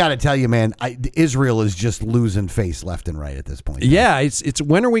 Which I got to tell you, man, Israel is just losing face left and right at this point. Yeah, it's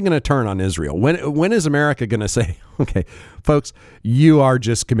when are we going to turn on Israel? When is America going to say, okay, folks, you are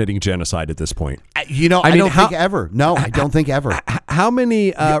just committing genocide at this point? I don't think ever. No, I don't think ever. How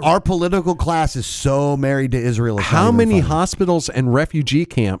many... our political class is so married to Israel. How many hospitals and refugee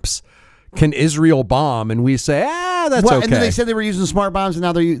camps can Israel bomb? And we say, that's okay. And then they said they were using smart bombs, and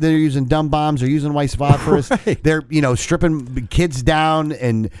now they're using dumb bombs. They're using white phosphorus. Right. They're stripping kids down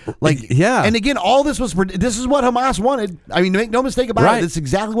and yeah. And again, all this is what Hamas wanted. I mean, make no mistake about it. It's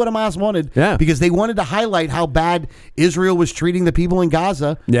exactly what Hamas wanted. Yeah. Because they wanted to highlight how bad Israel was treating the people in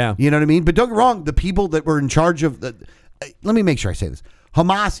Gaza. Yeah. You know what I mean? But don't get me wrong, the people that were in charge of let me make sure I say this.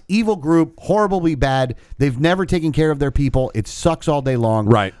 Hamas, evil group, horribly bad. They've never taken care of their people. It sucks all day long.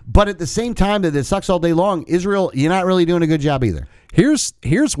 Right. But at the same time that it sucks all day long, Israel, you're not really doing a good job either. Here's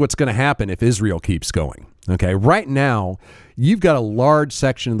what's going to happen if Israel keeps going. Okay, right now, you've got a large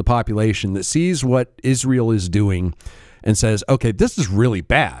section of the population that sees what Israel is doing and says, okay, this is really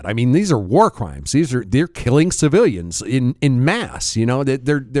bad. I mean, these are war crimes. They're killing civilians in mass. I think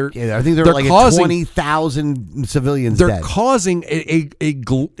they're like causing 20,000 civilians. They're dead. causing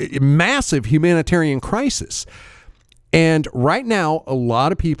a massive humanitarian crisis. And right now, a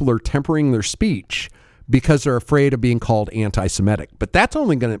lot of people are tempering their speech because they're afraid of being called anti-Semitic. But that's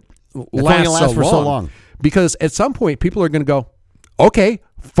only going to last for so long. Because at some point, people are going to go, okay,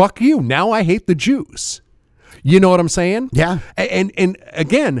 fuck you. Now I hate the Jews. You know what I'm saying? Yeah. And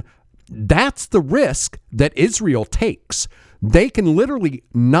again, that's the risk that Israel takes. They can literally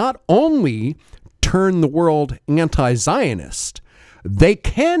not only turn the world anti-Zionist, they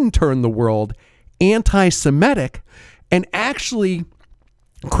can turn the world anti-Semitic and actually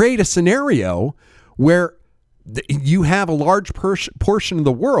create a scenario where you have a large portion of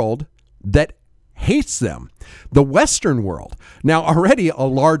the world that hates them. The Western world. Now, already a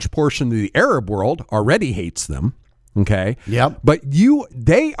large portion of the Arab world already hates them. Okay. Yep. But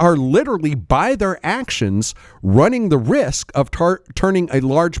they are literally, by their actions, running the risk of turning a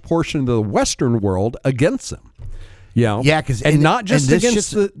large portion of the Western world against them. Yeah, and not just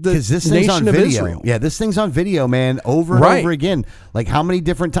against the nation of Israel. Yeah, this thing's on video, man, over and over again. Like how many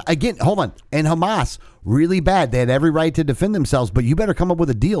different times? Again, hold on. And Hamas, really bad. They had every right to defend themselves, but you better come up with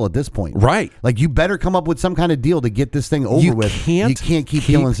a deal at this point. Right. Like you better come up with some kind of deal to get this thing over with. You can't keep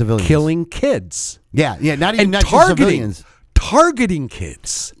killing civilians. Killing kids. Yeah, not just civilians. Targeting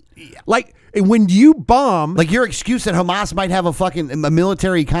kids. Like when you bomb, like your excuse that Hamas might have a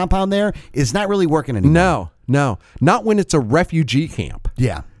military compound there is not really working anymore. No, not when it's a refugee camp.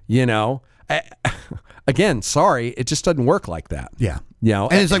 Yeah. Again, sorry, it just doesn't work like that. Yeah.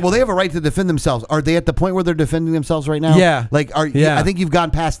 And it's like, well, they have a right to defend themselves. Are they at the point where they're defending themselves right now? Yeah. I think you've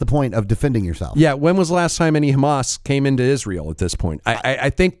gone past the point of defending yourself. Yeah. When was the last time any Hamas came into Israel at this point? I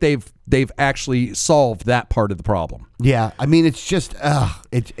think they've actually solved that part of the problem. Yeah. I mean, it's just,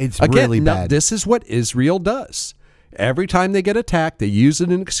 it's again, really bad. This is what Israel does. Every time they get attacked, they use it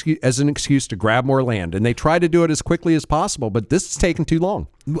as an excuse to grab more land. And they try to do it as quickly as possible, but this is taking too long.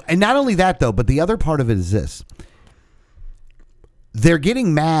 And not only that, though, but the other part of it is this. They're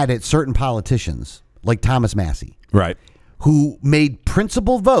getting mad at certain politicians, like Thomas Massey. Right. Who made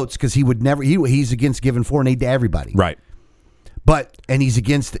principled votes because he's against giving foreign aid to everybody. Right. And he's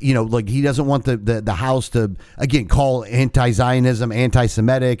against, he doesn't want the House to, again, call anti-Zionism,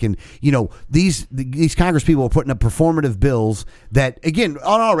 anti-Semitic. And, these Congress people were putting up performative bills that, again,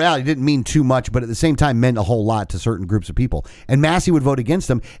 on all reality, didn't mean too much, but at the same time meant a whole lot to certain groups of people. And Massey would vote against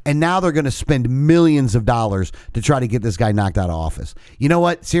them. And now they're going to spend millions of dollars to try to get this guy knocked out of office. You know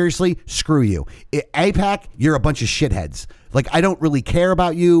what? Seriously, screw you. AIPAC, you're a bunch of shitheads. Like, I don't really care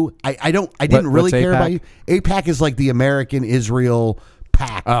about you. I didn't really care about you. AIPAC is like the American Israel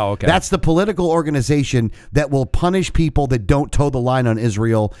PAC. Oh, okay. That's the political organization that will punish people that don't toe the line on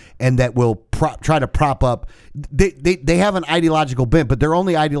Israel and that will try to prop up. They have an ideological bent, but their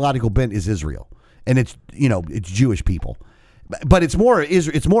only ideological bent is Israel. And it's Jewish people. But it's more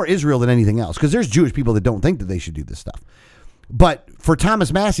Israel than anything else because there's Jewish people that don't think that they should do this stuff. But for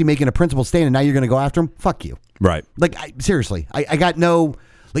Thomas Massey making a principled stand and now you're going to go after him, fuck you. Right. Like, seriously, I got no,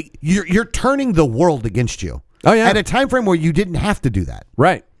 like, you're turning the world against you. Oh, yeah. At a time frame where you didn't have to do that.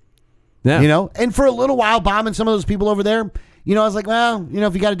 Right. Yeah. You know, and for a little while bombing some of those people over there, you know, I was like, well, you know,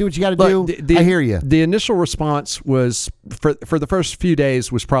 if you got to do what you got to do, I hear you. The initial response was, for the first few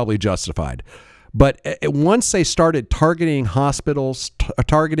days, was probably justified. But once they started targeting hospitals,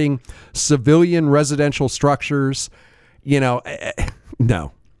 targeting civilian residential structures, you know,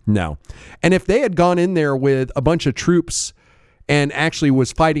 no. And if they had gone in there with a bunch of troops and actually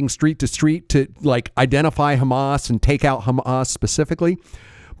was fighting street to street to like identify Hamas and take out Hamas specifically,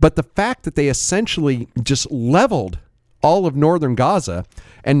 but the fact that they essentially just leveled all of northern Gaza,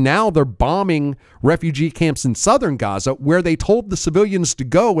 and now they're bombing refugee camps in southern Gaza where they told the civilians to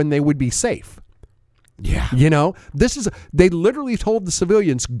go and they would be safe. Yeah. You know, they literally told the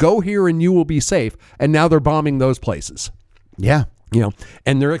civilians, go here and you will be safe. And now they're bombing those places. Yeah. You know,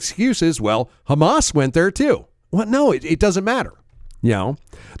 and their excuse is, well, Hamas went there too. Well, no, it doesn't matter. You know,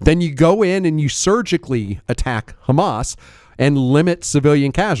 then you go in and you surgically attack Hamas and limit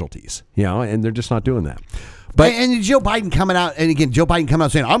civilian casualties, you know, and they're just not doing that. But and Joe Biden coming out, and again, Joe Biden coming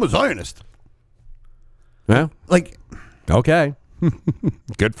out saying, I'm a Zionist. Yeah. Like, okay.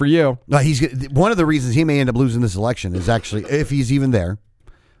 Good for you. He's one of the reasons he may end up losing this election is actually if he's even there,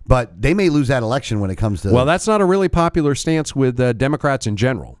 but they may lose that election when it comes to. Well, that's not a really popular stance with Democrats in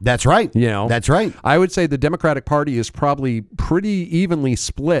general. That's right. You know, that's right. I would say the Democratic Party is probably pretty evenly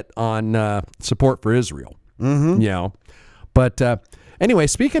split on support for Israel. Mm-hmm. You know, but anyway,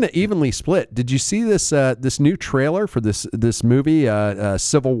 speaking of evenly split, did you see this new trailer for this movie,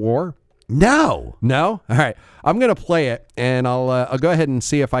 Civil War? No. All right. I'm going to play it, and I'll go ahead and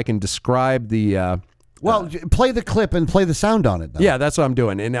see if I can describe the. Well, play the clip and play the sound on it, though. Yeah, that's what I'm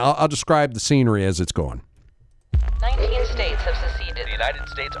doing, and I'll describe the scenery as it's going. 19 states have seceded. The United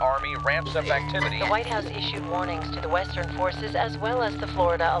States Army ramps up activity. The White House issued warnings to the Western forces as well as the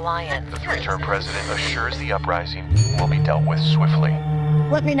Florida Alliance. The three-term president assures the uprising will be dealt with swiftly.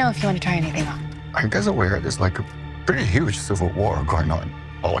 Let me know if you want to try anything on. Are you guys aware there's like a pretty huge civil war going on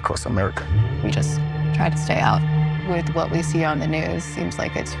all across America? We just try to stay out. With what we see on the news, seems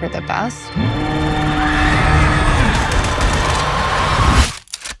like it's for the best.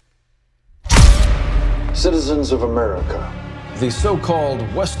 Citizens of America, the so-called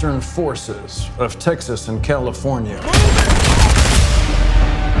Western forces of Texas and California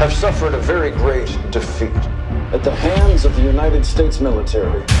have suffered a very great defeat at the hands of the United States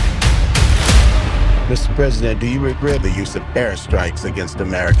military. Mr. President, do you regret the use of airstrikes against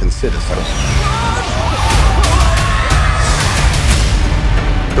American citizens?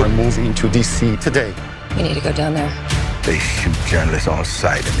 We're moving to D.C. today. We need to go down there. They shoot journalists on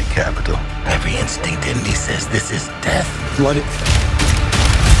sight in the Capitol. Every instinct in me says this is death. Blooded.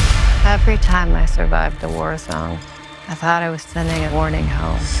 Every time I survived a war zone, I thought I was sending a warning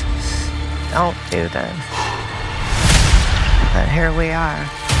home. Don't do this. But here we are.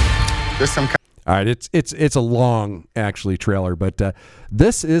 There's some kind. All right, it's a long actually trailer, but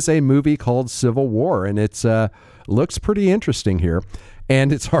this is a movie called Civil War, and it's looks pretty interesting here,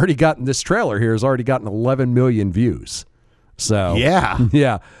 and it's already gotten this trailer here has already gotten 11 million views. So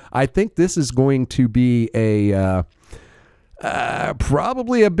yeah, I think this is going to be a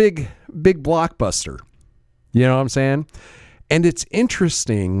probably a big blockbuster. You know what I'm saying? And it's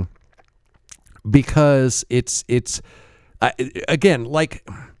interesting because it's again like.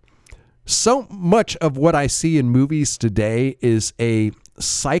 So much of what I see in movies today is a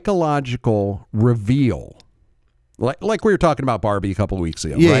psychological reveal. Like we were talking about Barbie a couple of weeks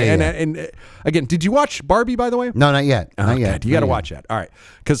ago, yeah, right? Yeah, and again, did you watch Barbie, by the way? No, not yet. Not Okay, yet. you got to watch that. All right,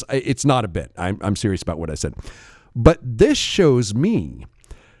 because it's not a bit. I'm serious about what I said. But this shows me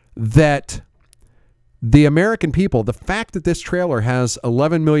that the American people, the fact that this trailer has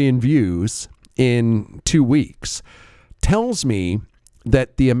 11 million views in 2 weeks, tells me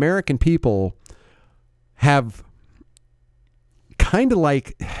that the American people have kind of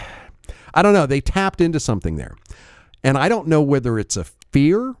like, I don't know, they tapped into something there. And I don't know whether it's a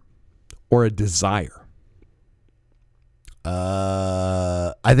fear or a desire.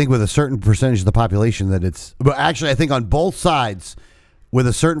 I think with a certain percentage of the population that it's, but actually I think on both sides, with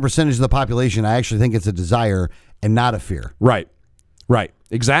a certain percentage of the population, I actually think it's a desire and not a fear. Right.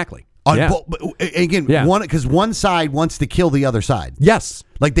 Exactly. Again, because one side wants to kill the other side. Yes.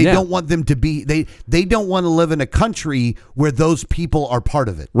 Like they don't want them to be, they don't want to live in a country where those people are part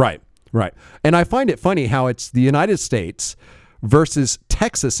of it. Right. And I find it funny how it's the United States versus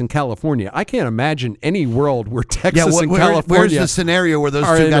Texas and California. I can't imagine any world where Texas and California where's the scenario where those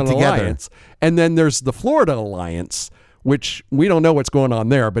two got together? Alliance. And then there's the Florida alliance which we don't know what's going on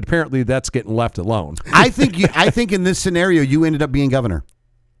there, but apparently that's getting left alone. I think in this scenario, you ended up being governor.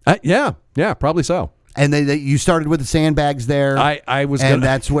 Yeah, probably so. And you started with the sandbags there. I was, and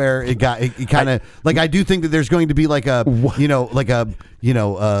that's where it got. It kind of like I do think that there's going to be like a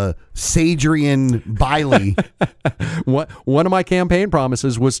Sadrian Biley. One of my campaign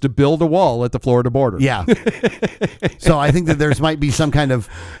promises was to build a wall at the Florida border. Yeah. So I think that there's might be some kind of.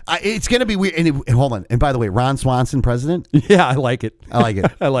 It's going to be weird. And hold on. And by the way, Ron Swanson, president. Yeah, I like it. I like it.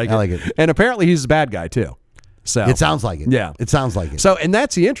 I like it. And apparently he's a bad guy too. So it sounds like it. Yeah, it sounds like it. So, and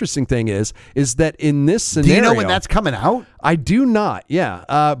that's the interesting thing is that in this scenario, do you know when that's coming out? I do not.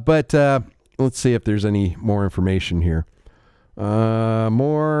 Yeah, but let's see if there's any more information here.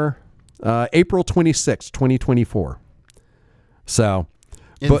 April 26th, 2024. So,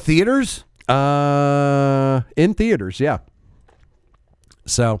 in theaters? In theaters, yeah.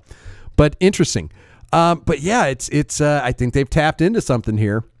 So, but interesting. But yeah, it's. I think they've tapped into something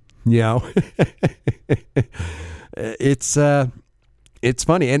here. You know, it's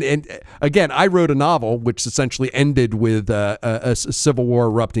funny. And again, I wrote a novel which essentially ended with a civil war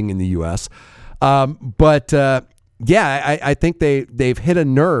erupting in the U.S. But I think they've hit a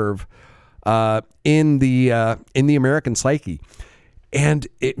nerve in the American psyche, and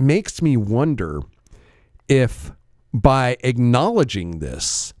it makes me wonder if by acknowledging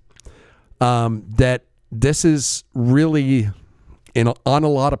this, that this is really on a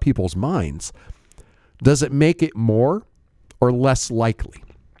lot of people's minds, does it make it more or less likely?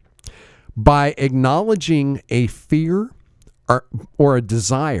 By acknowledging a fear or a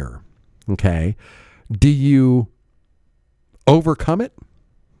desire, okay, do you overcome it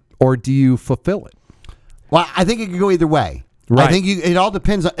or do you fulfill it? Well, I think it could go either way. Right. I think it all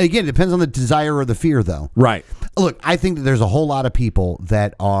depends. Again, it depends on the desire or the fear, though. Right. Look, I think that there's a whole lot of people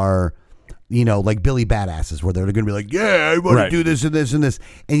that are, like Billy Badasses, where they're going to be like, yeah, I want to do this and this and this.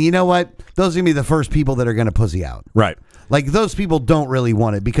 And you know what? Those are going to be the first people that are going to pussy out. Right. Like, those people don't really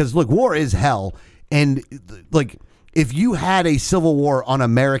want it because, look, war is hell. And, like, if you had a civil war on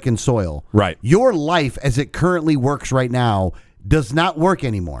American soil, right, your life as it currently works right now does not work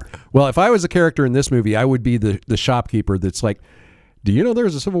anymore. Well, if I was a character in this movie, I would be the shopkeeper that's like, do you know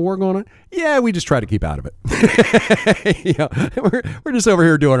there's a civil war going on? Yeah, we just try to keep out of it. We're just over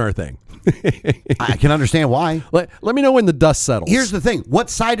here doing our thing. I can understand why. Let me know when the dust settles. Here's the thing. What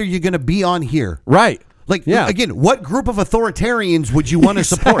side are you going to be on here? Right. Like, again, what group of authoritarians would you want to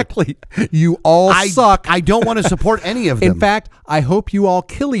support? Exactly. You all suck. I don't want to support any of them. In fact, I hope you all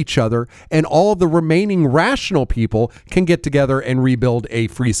kill each other and all the remaining rational people can get together and rebuild a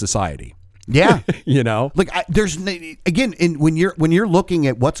free society. Yeah. Look, there's again, when you're looking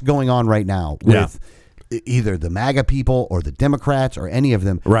at what's going on right now with either the MAGA people or the Democrats or any of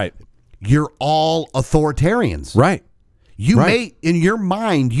them, right? You're all authoritarians, right? You may, in your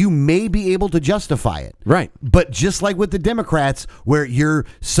mind, you may be able to justify it, right? But just like with the Democrats, where you're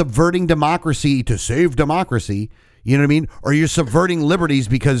subverting democracy to save democracy. You know what I mean? Or you're subverting liberties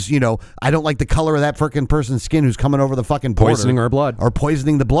because, I don't like the color of that freaking person's skin who's coming over the fucking border. Poisoning our blood. Or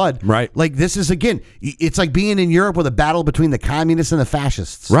poisoning the blood. Right. Like, this is, again, it's like being in Europe with a battle between the communists and the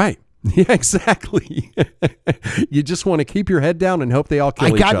fascists. Right. Yeah, exactly. You just want to keep your head down and hope they all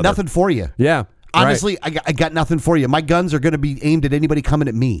kill each other. I got nothing for you. Yeah. Honestly, I got nothing for you. My guns are going to be aimed at anybody coming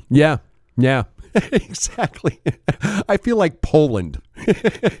at me. Yeah. Yeah. Exactly. I feel like Poland.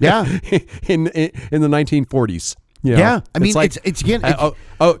 Yeah. In the 1940s. Yeah. I mean, it's again.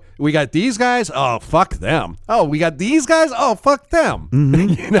 We got these guys. Oh, fuck them. Oh, we got these guys. Oh, fuck them.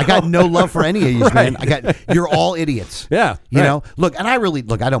 Mm-hmm. I got no love for any of you, man. You're all idiots. Yeah. You know, look, and I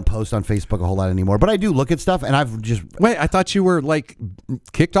don't post on Facebook a whole lot anymore, but I do look at stuff, and I've just. Wait, I thought you were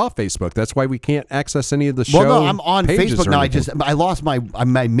kicked off Facebook. That's why we can't access any of the show. Well, no, I'm on Facebook now. I lost my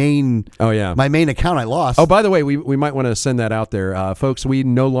main. Oh yeah. My main account I lost. Oh, by the way, we might want to send that out there, folks. We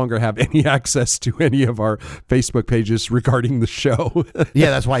no longer have any access to any of our Facebook pages regarding the show.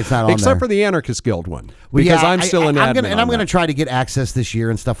 Yeah, that's why it's not on except there. for the Anarchist Guild one, because I'm still an admin. I'm going to try to get access this year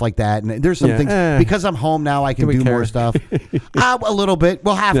and stuff like that. And there's some things because I'm home now. I can do more stuff. A little bit.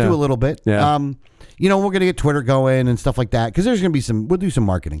 We'll have to a little bit. Yeah. We're going to get Twitter going and stuff like that because there's going to be we'll do some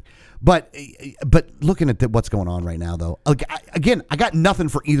marketing. But looking at what's going on right now, though, I got nothing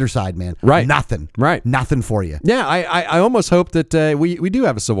for either side, man. Right. Nothing. Right. Nothing for you. Yeah. I almost hope that we do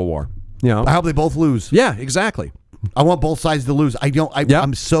have a civil war. I hope they both lose. Yeah. Exactly. I want both sides to lose.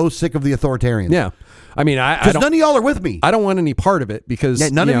 I'm so sick of the authoritarians. Yeah. I mean, because none of y'all are with me. I don't want any part of it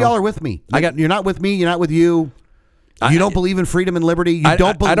because none of y'all are with me. You're not with me. You're not with you. You don't believe in freedom and liberty. You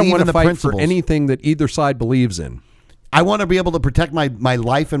don't believe in the fight principles. For anything that either side believes in. I want to be able to protect my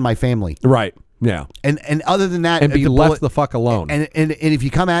life and my family. Right. Yeah. And other than that, And be it's a left bullet, the fuck alone. And if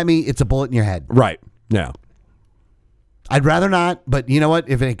you come at me, it's a bullet in your head. Right. Yeah. I'd rather not, but you know what?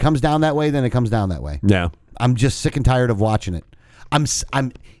 If it comes down that way, then it comes down that way. Yeah. I'm just sick and tired of watching it. I'm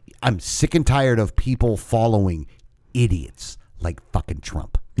sick and tired of people following idiots like fucking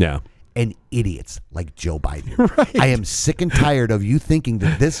Trump. Yeah. And idiots like Joe Biden. Right. I am sick and tired of you thinking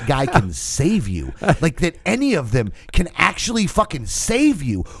that this guy can save you. Like that any of them can actually fucking save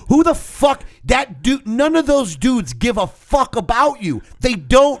you. Who the fuck? That dude, none of those dudes give a fuck about you. They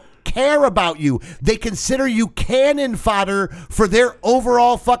don't care about you. They consider you cannon fodder for their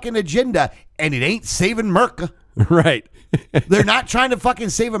overall fucking agenda. And it ain't saving America. Right. They're not trying to fucking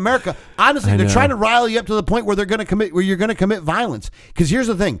save America. Honestly, they're trying to rile you up to the point where you're going to commit violence. Because here's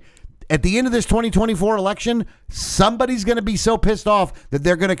the thing. At the end of this 2024 election, somebody's going to be so pissed off that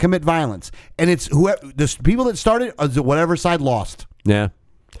they're going to commit violence. And it's whoever the people that started, or whatever side lost. Yeah.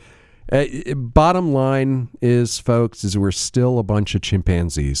 Bottom line is, folks, is we're still a bunch of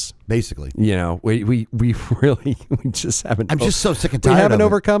chimpanzees. Basically. You know, we really just haven't. I'm just so sick and tired of it. We haven't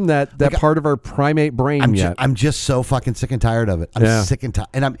overcome that part of our primate brain yet. I'm just so fucking sick and tired of it. I'm sick and tired.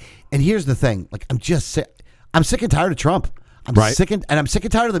 And here's the thing. Like, I'm sick and tired of Trump. I'm sick and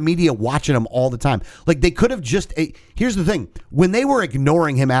tired of the media watching him all the time. Like, they could have just. Here's the thing: when they were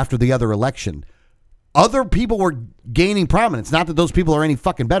ignoring him after the other election, other people were gaining prominence. Not that those people are any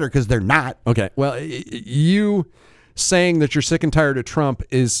fucking better, because they're not. Okay, well, you saying that you're sick and tired of Trump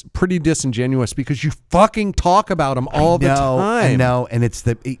is pretty disingenuous because you fucking talk about him all the time. I know, and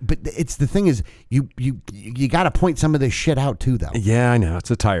but it's the thing is you got to point some of this shit out too, though. Yeah, I know,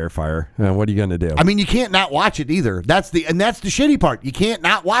 it's a tire fire. What are you gonna do? I mean, you can't not watch it either. That's the shitty part. You can't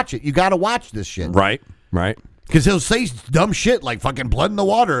not watch it. You got to watch this shit. Right. Because he'll say dumb shit like fucking blood in the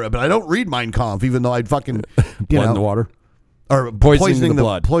water, but I don't read Mein Kampf, even though I'd fucking blood in the water. Or poisoning the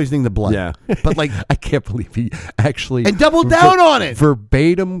blood. Poisoning the blood. Yeah. But like, I can't believe he actually and doubled down on it.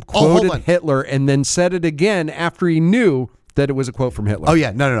 Verbatim quoted Hitler and then said it again after he knew that it was a quote from Hitler. Oh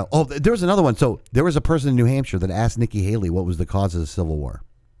yeah, no. Oh, there was another one. So there was a person in New Hampshire that asked Nikki Haley what was the cause of the Civil War.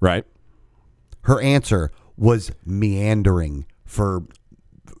 Right. Her answer was meandering for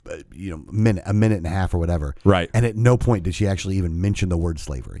a minute and a half or whatever. Right. And at no point did she actually even mention the word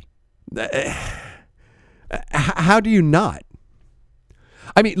slavery. How do you not?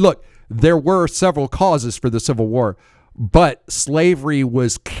 I mean, look, there were several causes for the Civil War, but slavery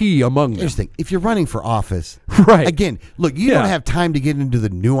was key among them. Here's the thing. If you're running for office, right? Again, look, you don't have time to get into the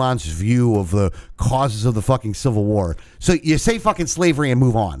nuanced view of the causes of the fucking Civil War. So you say fucking slavery and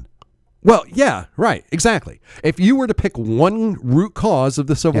move on. Well, yeah, right, exactly. If you were to pick one root cause of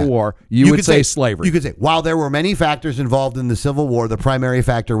the Civil War, you would say slavery. You could say, while there were many factors involved in the Civil War, the primary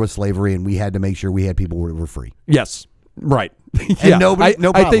factor was slavery, and we had to make sure we had people who were free. Yes, right. And no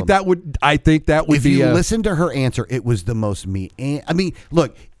problem. I think that would. If you listen to her answer, it was the most I mean,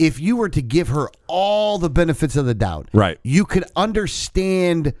 look, if you were to give her all the benefits of the doubt, right, you could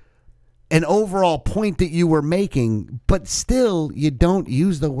understand an overall point that you were making, but still, you don't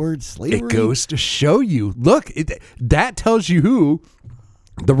use the word slavery. It goes to show you. Look, that tells you who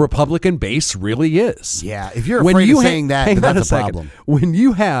the Republican base really is. Yeah, if you're afraid of saying that, that's a problem. When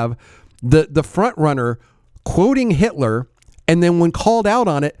you have the front runner quoting Hitler, and then when called out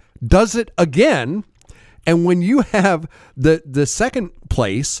on it, does it again, and when you have the second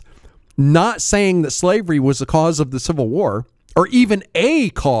place not saying that slavery was the cause of the Civil War, or even a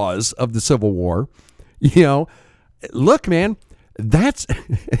cause of the Civil War, look, man, that's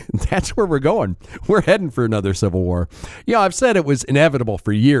where we're going. We're heading for another Civil War. I've said it was inevitable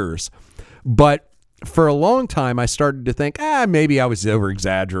for years, but for a long time I started to think, maybe I was over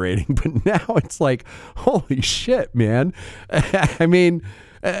exaggerating, but now it's like, holy shit, man. I mean,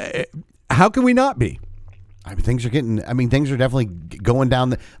 how can we not be? Things are definitely going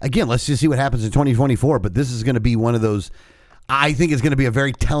down. Again, let's just see what happens in 2024, but this is going to be one of those. I think it's going to be a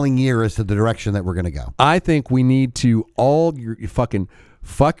very telling year as to the direction that we're going to go. I think we need to all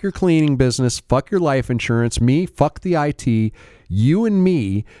fuck your cleaning business, fuck your life insurance, fuck the IT. You and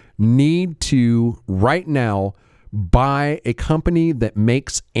me need to right now buy a company that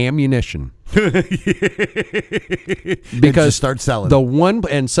makes ammunition. Because start selling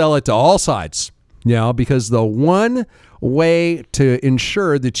and sell it to all sides. Because the one way to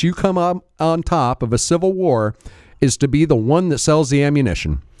ensure that you come up on top of a civil war is to be the one that sells the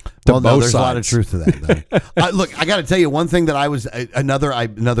ammunition. There's sides. A lot of truth to that. Look, I got to tell you one thing that I was another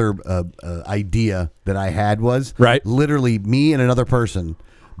idea that I had was literally me and another person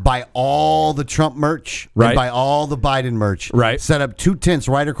buy all the Trump merch, and buy all the Biden merch, set up two tents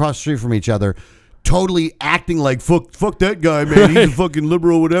right across the street from each other, totally acting like fuck that guy, man. He's a fucking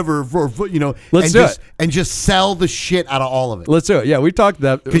liberal, whatever. Let's do it and just sell the shit out of all of it. Let's do it. Yeah, we talked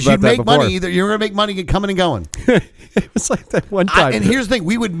about that because you make before. money. You're gonna make money coming and going. It was like that one time. And here's the thing: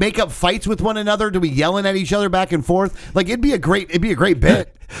 we would make up fights with one another to be yelling at each other back and forth. Like it'd be a great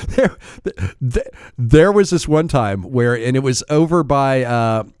bit. There was this one time where, and it was over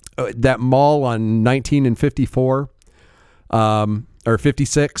by that mall on 19 and 54, or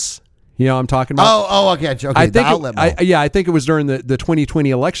 56. You know what I'm talking about? Oh, okay. I the think outlet mall. I think it was during the 2020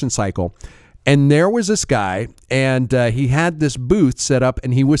 election cycle. And there was this guy, and he had this booth set up,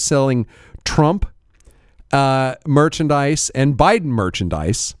 and he was selling Trump merchandise and Biden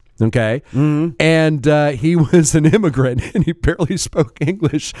merchandise. Okay. Mm-hmm. And he was an immigrant, and he barely spoke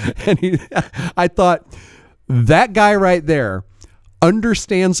English. And I thought, that guy right there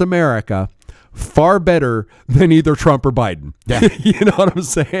understands America far better than either Trump or Biden. Yeah. You know what I'm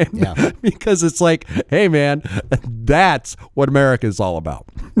saying? Yeah. Because it's like, hey, man, that's what America is all about.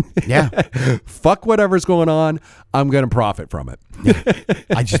 Yeah. Fuck whatever's going on. I'm going to profit from it. Yeah.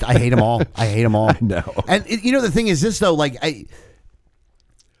 I hate them all. I know. And the thing is this, though, like,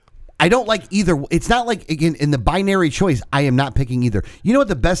 I don't like either. It's not like, again, in the binary choice, I am not picking either. You know what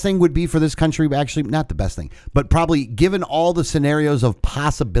the best thing would be for this country? Actually, not the best thing, but probably given all the scenarios of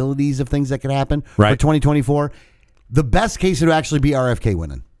possibilities of things that could happen for 2024, the best case would actually be RFK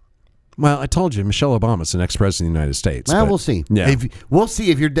winning. Well, I told you, Michelle Obama's the next president of the United States. Well, we'll see. Yeah. We'll see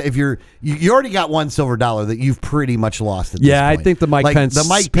if you already got one silver dollar that you've pretty much lost at this point. I think the Mike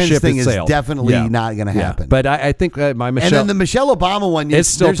Pence thing is definitely not going to happen. But I think my Michelle... And then the Michelle Obama one... It's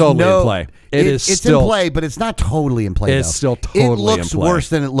still totally in play. It's in play, but it's not totally in play, It's still totally in play. It looks worse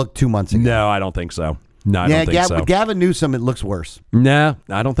than it looked 2 months ago. No, I don't think so. No, I don't think so. With Gavin Newsom, it looks worse. No,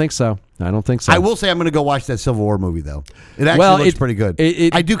 I don't think so. I will say I'm going to go watch that Civil War movie, though. It actually looks pretty good.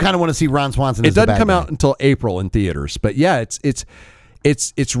 I do kind of want to see Ron Swanson as the bad guy. It doesn't come out until April in theaters. But yeah,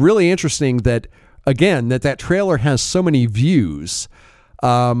 it's really interesting that, again, that trailer has so many views.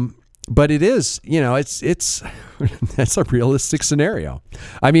 But it is, it's that's a realistic scenario.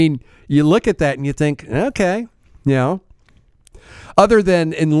 I mean, you look at that and you think, okay, other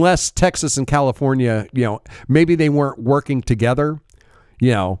than unless Texas and California, maybe they weren't working together,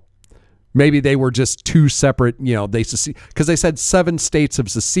 maybe they were just two separate, because they said 7 states have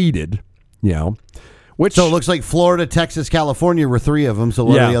seceded, which. So it looks like Florida, Texas, California were 3 of them. So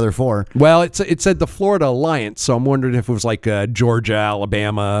what are the other 4? Well, it said the Florida Alliance. So I'm wondering if it was like Georgia,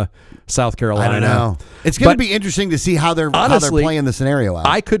 Alabama, South Carolina. I don't know. It's going to be interesting to see how they're playing the scenario out.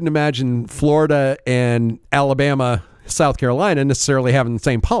 I couldn't imagine Florida and Alabama, South Carolina necessarily having the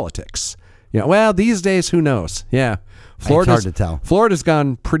same politics. Well, these days, who knows? Yeah. It's hard to tell. Florida's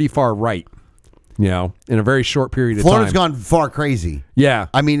gone pretty far right, in a very short period of Florida's time. gone far crazy. Yeah.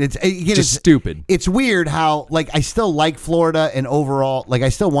 I mean, it's stupid. It's weird how, I still like Florida and overall, I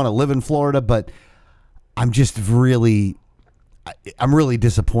still want to live in Florida, but I'm just really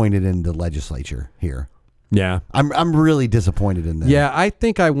disappointed in the legislature here. Yeah. I'm really disappointed in that. Yeah, I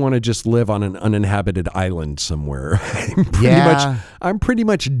think I want to just live on an uninhabited island somewhere. I'm pretty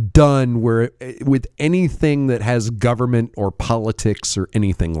much done with anything that has government or politics or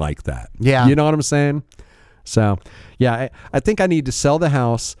anything like that. Yeah. You know what I'm saying? So, yeah, I think I need to sell the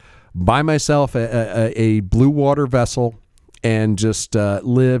house, buy myself a blue water vessel, and just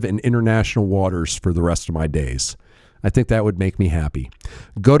live in international waters for the rest of my days. I think that would make me happy.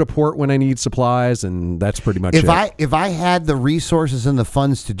 Go to port when I need supplies, and that's pretty much it. If I had the resources and the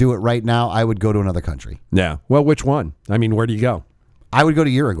funds to do it right now, I would go to another country. Yeah. Well, which one? I mean, where do you go? I would go to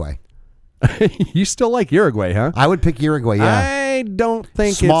Uruguay. You still like Uruguay, huh? I would pick Uruguay, yeah. I don't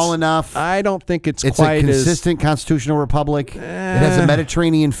think small enough. I don't think it's quite a consistent constitutional republic. It has a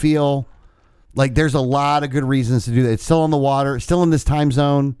Mediterranean feel. There's a lot of good reasons to do that. It's still on the water, still in this time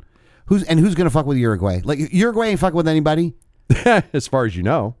zone. Who's going to fuck with Uruguay? Uruguay ain't fucking with anybody. As far as you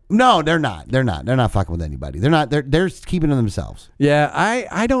know. No, they're not. They're not fucking with anybody. They're not. They're keeping to themselves. Yeah,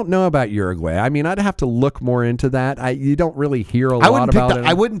 I don't know about Uruguay. I mean, I'd have to look more into that. You don't really hear a lot about it.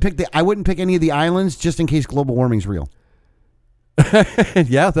 I wouldn't pick any of the islands just in case global warming's real.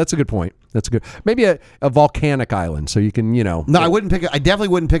 Yeah, that's a good point. Maybe a volcanic island, so you can, No, I definitely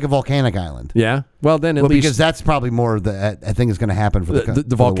wouldn't pick a volcanic island. Yeah, well then at least because that's probably more of I think is going to happen for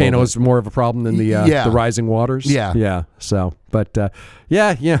the volcano is more of a problem than the rising waters. Yeah. So, but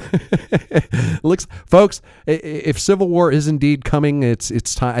yeah. Looks, folks, if Civil War is indeed coming,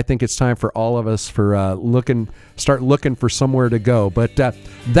 it's time. I think it's time for all of us for start looking for somewhere to go. But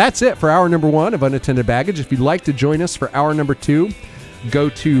that's it for hour number 1 of Unattended Baggage. If you'd like to join us for hour number 2. go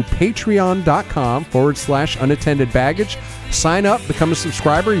to patreon.com/unattended baggage. Sign up, become a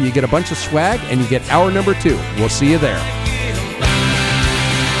subscriber. You get a bunch of swag, and you get hour number 2. We'll see you there.